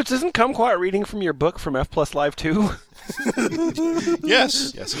 Boots, isn't Kumquat reading from your book from F Plus Live 2?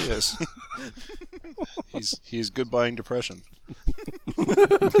 Yes, he is. He's goodbying depression.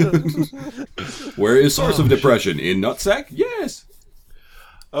 Where is source of depression? In nutsack? Yes.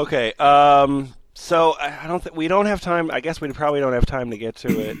 Okay. So I don't think we don't have time. I guess we probably don't have time to get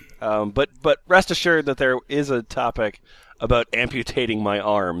to it. But rest assured that there is a topic about amputating my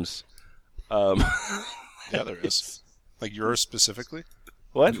arms. Yeah, there is. Like yours specifically?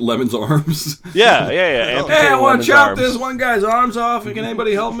 What? Lemon's arms? Yeah. Hey, I want to chop this one guy's arms off. Can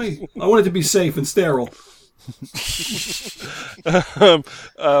anybody help me? I want it to be safe and sterile.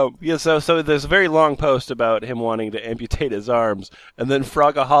 So there's a very long post about him wanting to amputate his arms, and then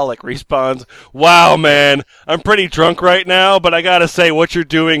Frogaholic responds, "Wow, man, I'm pretty drunk right now, but I gotta say, what you're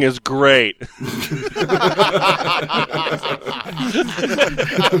doing is great."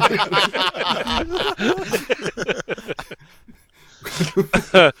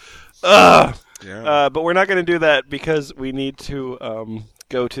 But we're not going to do that because we need to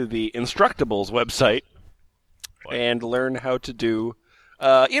go to the Instructables website and learn how to do,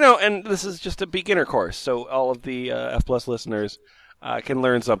 and this is just a beginner course, so all of the F Plus listeners can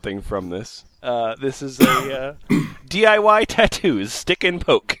learn something from this. This is a DIY tattoos, stick and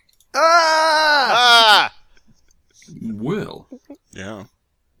poke. Well. Yeah.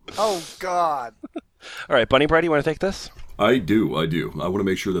 Oh, God. All right, Bunny Bread, you want to take this? I do. I want to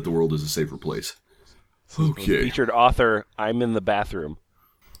make sure that the world is a safer place. Okay. Featured author, I'm in the bathroom.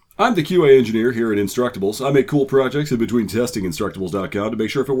 I'm the QA engineer here at Instructables. I make cool projects in between testing Instructables.com to make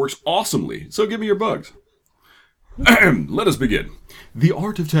sure if it works awesomely. So give me your bugs. Let us begin. The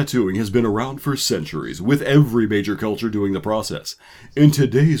art of tattooing has been around for centuries, with every major culture doing the process. In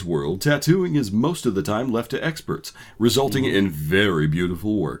today's world, tattooing is most of the time left to experts, resulting in very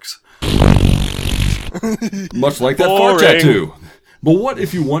beautiful works. Much like that fart tattoo. But what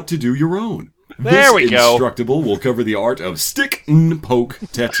if you want to do your own? There we go. Instructable will cover the art of stick and poke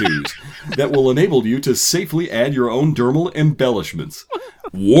tattoos that will enable you to safely add your own dermal embellishments.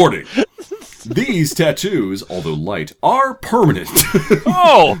 Warning. These tattoos, although light, are permanent.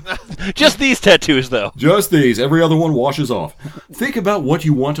 Oh! Just these tattoos, though. Just these. Every other one washes off. Think about what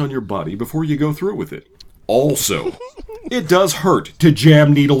you want on your body before you go through with it. Also, it does hurt to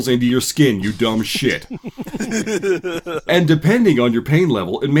jam needles into your skin, you dumb shit. And depending on your pain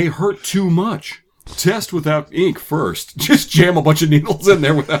level, it may hurt too much. Test without ink first. Just jam a bunch of needles in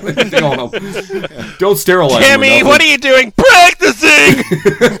there without anything on them. Don't sterilize them. Tammy, what are you doing? Practicing!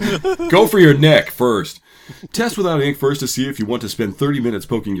 Go for your neck first. Test without ink first to see if you want to spend 30 minutes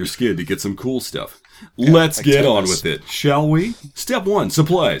poking your skin to get some cool stuff. Let's get on with it, shall we? Step 1,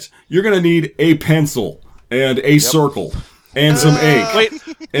 supplies. You're going to need a pencil and a circle and some ink. Wait,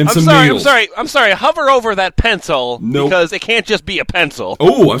 and some needles. I'm sorry. Hover over that pencil because it can't just be a pencil.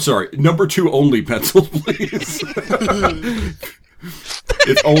 Oh, I'm sorry. Number 2 only pencil, please.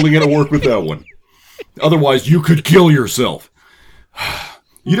 It's only going to work with that one. Otherwise, you could kill yourself.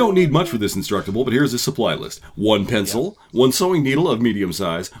 You don't need much for this Instructable, but here's a supply list. 1 pencil, 1 sewing needle of medium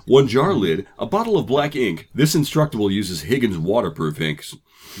size, 1 jar lid, a bottle of black ink. This Instructable uses Higgins waterproof inks.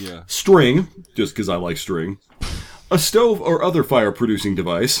 Yeah. String, just because I like string. A stove or other fire-producing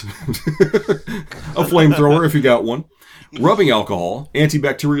device. A flamethrower if you got one. Rubbing alcohol,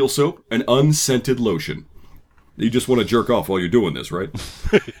 antibacterial soap, and unscented lotion. You just want to jerk off while you're doing this, right?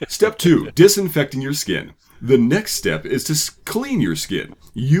 Step 2, disinfecting your skin. The next step is to clean your skin.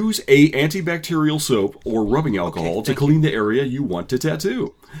 Use a antibacterial soap or rubbing alcohol to clean the area you want to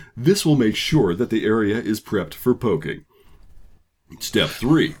tattoo. This will make sure that the area is prepped for poking. Step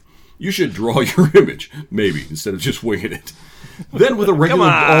 3. You should draw your image, maybe, instead of just winging it. Then with a regular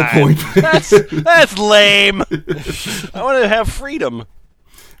ballpoint... That's lame. I want to have freedom.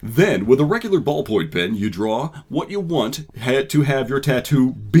 Then, with a regular ballpoint pen, you draw what you want to have your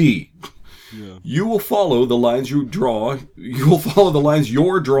tattoo be. Yeah. You will follow the lines you draw. You will follow the lines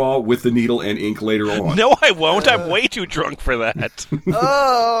your draw with the needle and ink later on. No, I won't. I'm way too drunk for that.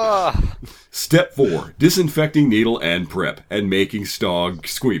 Step 4: disinfecting needle and prep and making Stog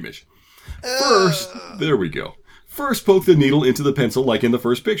squeamish. First, there we go. First, poke the needle into the pencil like in the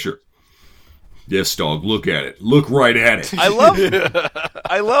first picture. Yes, Stog, look at it. Look right at it. I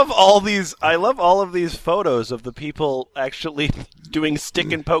love all of these photos of the people actually doing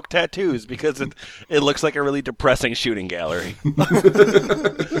stick and poke tattoos because it looks like a really depressing shooting gallery.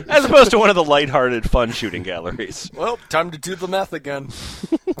 As opposed to one of the lighthearted, fun shooting galleries. Well, time to do the math again.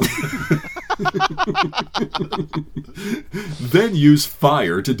 Then use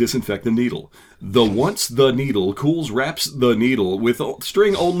fire to disinfect the needle. Once the needle cools, wraps the needle with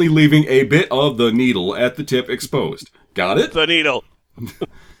string only leaving a bit of the needle at the tip exposed. Got it? The needle.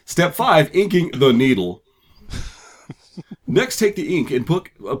 Step 5, inking the needle. Next, take the ink and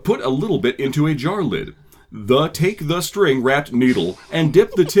put a little bit into a jar lid. Take the string wrapped needle and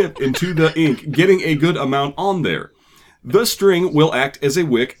dip the tip into the ink, getting a good amount on there. The string will act as a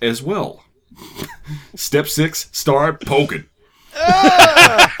wick as well. Step 6, start poking.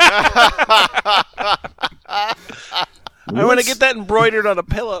 I want to get that embroidered on a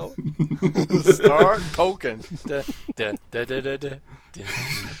pillow. Start poking.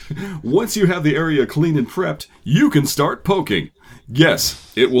 Once you have the area clean and prepped, you can start poking.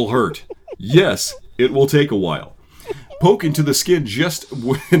 Yes, it will hurt. Yes, it will take a while. Poke into the skin just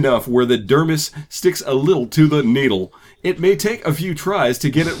enough where the dermis sticks a little to the needle. It may take a few tries to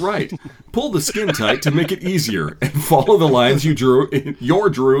get it right. Pull the skin tight to make it easier and follow the lines you drew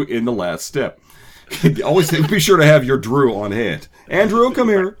in the last step. Always be sure to have your Drew on hand. Andrew, come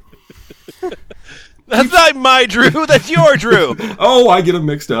here. That's not my Drew, that's your Drew. Oh, I get them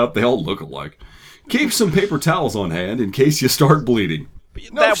mixed up. They all look alike. Keep some paper towels on hand in case you start bleeding.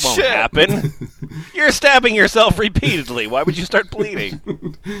 That won't happen. You're stabbing yourself repeatedly. Why would you start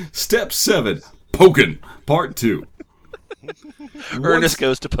bleeding? Step 7, poking, part 2. Ernest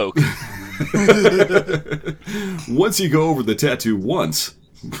goes to poke. Once you go over the tattoo once,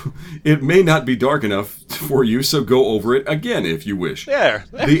 it may not be dark enough for you, so go over it again if you wish. There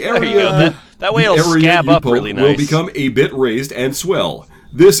the area, you go. That way it'll scab up really nice. Will become a bit raised and swell.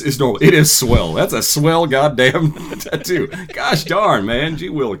 This is normal. It is swell. That's a swell goddamn tattoo. Gosh darn, man. Gee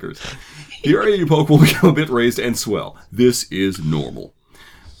willikers. The area you poke will become a bit raised and swell. This is normal.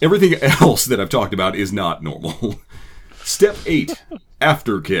 Everything else that I've talked about is not normal. Step 8,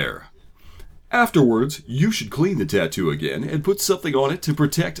 aftercare. Afterwards, you should clean the tattoo again and put something on it to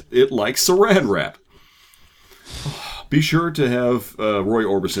protect it like saran wrap. Be sure to have Roy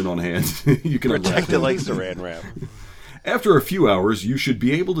Orbison on hand. You can protect it like saran wrap. After a few hours, you should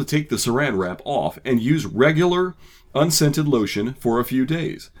be able to take the saran wrap off and use regular, unscented lotion for a few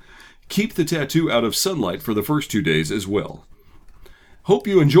days. Keep the tattoo out of sunlight for the first 2 days as well. Hope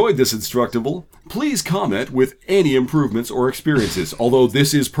you enjoyed this Instructable. Please comment with any improvements or experiences, although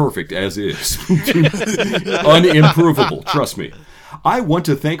this is perfect as is. Unimprovable, trust me. I want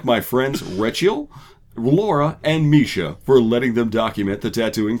to thank my friends Rachel, Laura, and Misha for letting them document the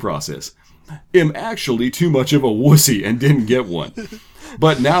tattooing process. I'm actually too much of a wussy and didn't get one.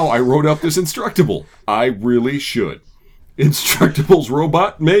 But now I wrote up this Instructable. I really should. Instructable's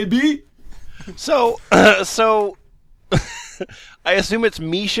robot, maybe? So, I assume it's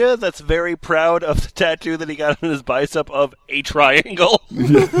Misha that's very proud of the tattoo that he got on his bicep of a triangle.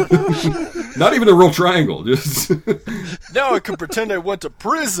 Not even a real triangle. Just now I can pretend I went to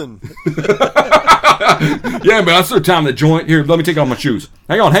prison. Yeah, but I still time the joint. Here, let me take off my shoes.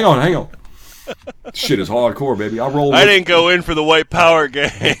 Hang on. Shit is hardcore, baby. I didn't go in for the white power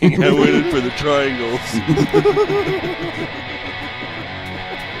gang. I went in for the triangles.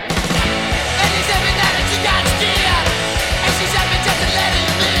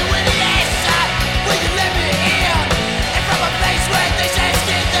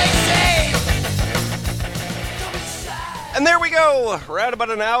 And there we go. We're at about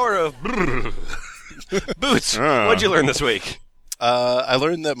an hour of Boots. What'd you learn this week? I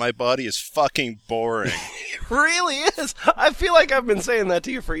learned that my body is fucking boring. It really is. I feel like I've been saying that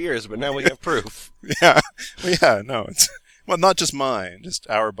to you for years, but now we have proof. Yeah. Well, yeah, no. Well, not just mine. Just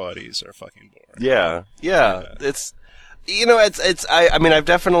our bodies are fucking boring. Yeah. It's, I mean, I've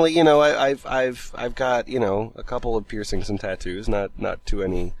definitely, I've got, a couple of piercings and tattoos, not to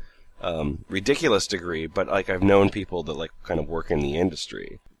any ridiculous degree, but like I've known people that like kind of work in the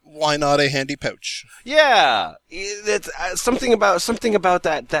industry. Why not a handy pouch? Yeah, it's something about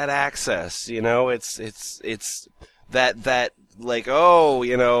that access. It's that like,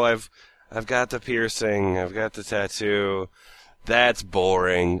 oh, I've got the piercing, I've got the tattoo. That's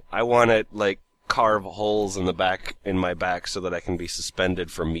boring. I want to like carve holes in my back so that I can be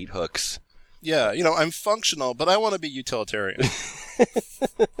suspended from meat hooks. Yeah, I'm functional, but I want to be utilitarian.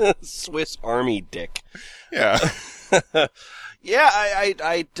 Swiss Army dick. Yeah. Yeah,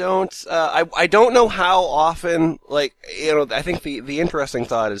 I don't know how often, like, I think the interesting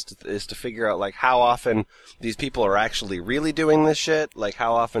thought is to figure out, like, how often these people are actually really doing this shit, like,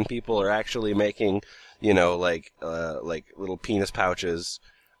 how often people are actually making, like little penis pouches,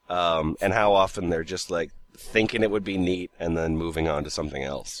 and how often they're just, like, thinking it would be neat and then moving on to something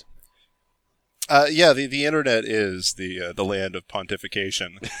else. Yeah, the internet is the land of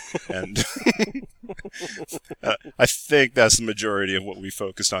pontification, and I think that's the majority of what we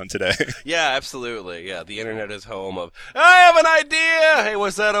focused on today. Yeah, absolutely. Yeah, the internet is home of, I have an idea! Hey,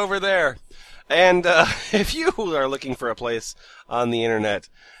 what's that over there? And if you are looking for a place on the internet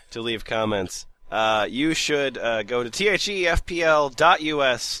to leave comments, you should go to thefpl.us.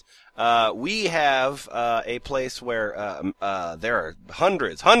 We have a place where there are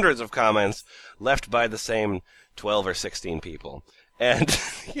hundreds of comments left by the same 12 or 16 people. And,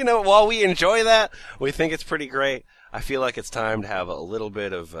 while we enjoy that, we think it's pretty great, I feel like it's time to have a little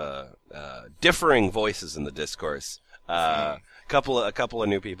bit of differing voices in the discourse. A couple of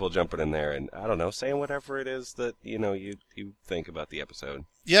new people jumping in there and, I don't know, saying whatever it is that, you think about the episode.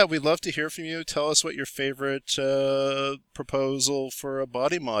 Yeah, we'd love to hear from you. Tell us what your favorite proposal for a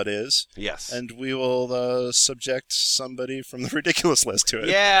body mod is. Yes. And we will subject somebody from the ridiculous list to it.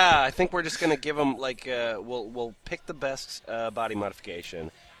 Yeah, I think we're just going to give them, like, we'll pick the best body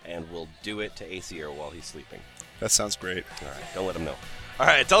modification, and we'll do it to Aesir while he's sleeping. That sounds great. All right, don't let him know. All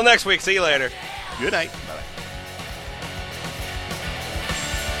right, till next week. See you later. Good night. Bye-bye.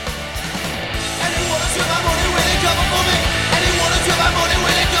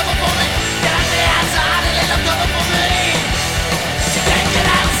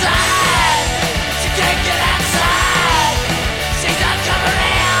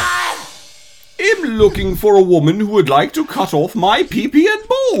 I'm looking for a woman who would like to cut off my pee-pee and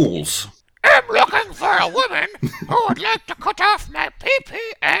balls. I'm looking for a woman who would like to cut off my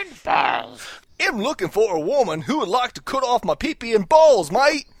pee-pee and balls. I'm looking for a woman who would like to cut off my pee-pee and balls,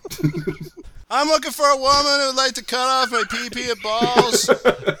 mate. I'm looking for a woman who would like to cut off my pee-pee and balls.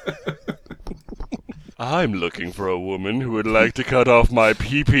 I'm looking for a woman who would like to cut off my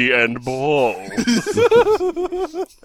pee-pee and balls.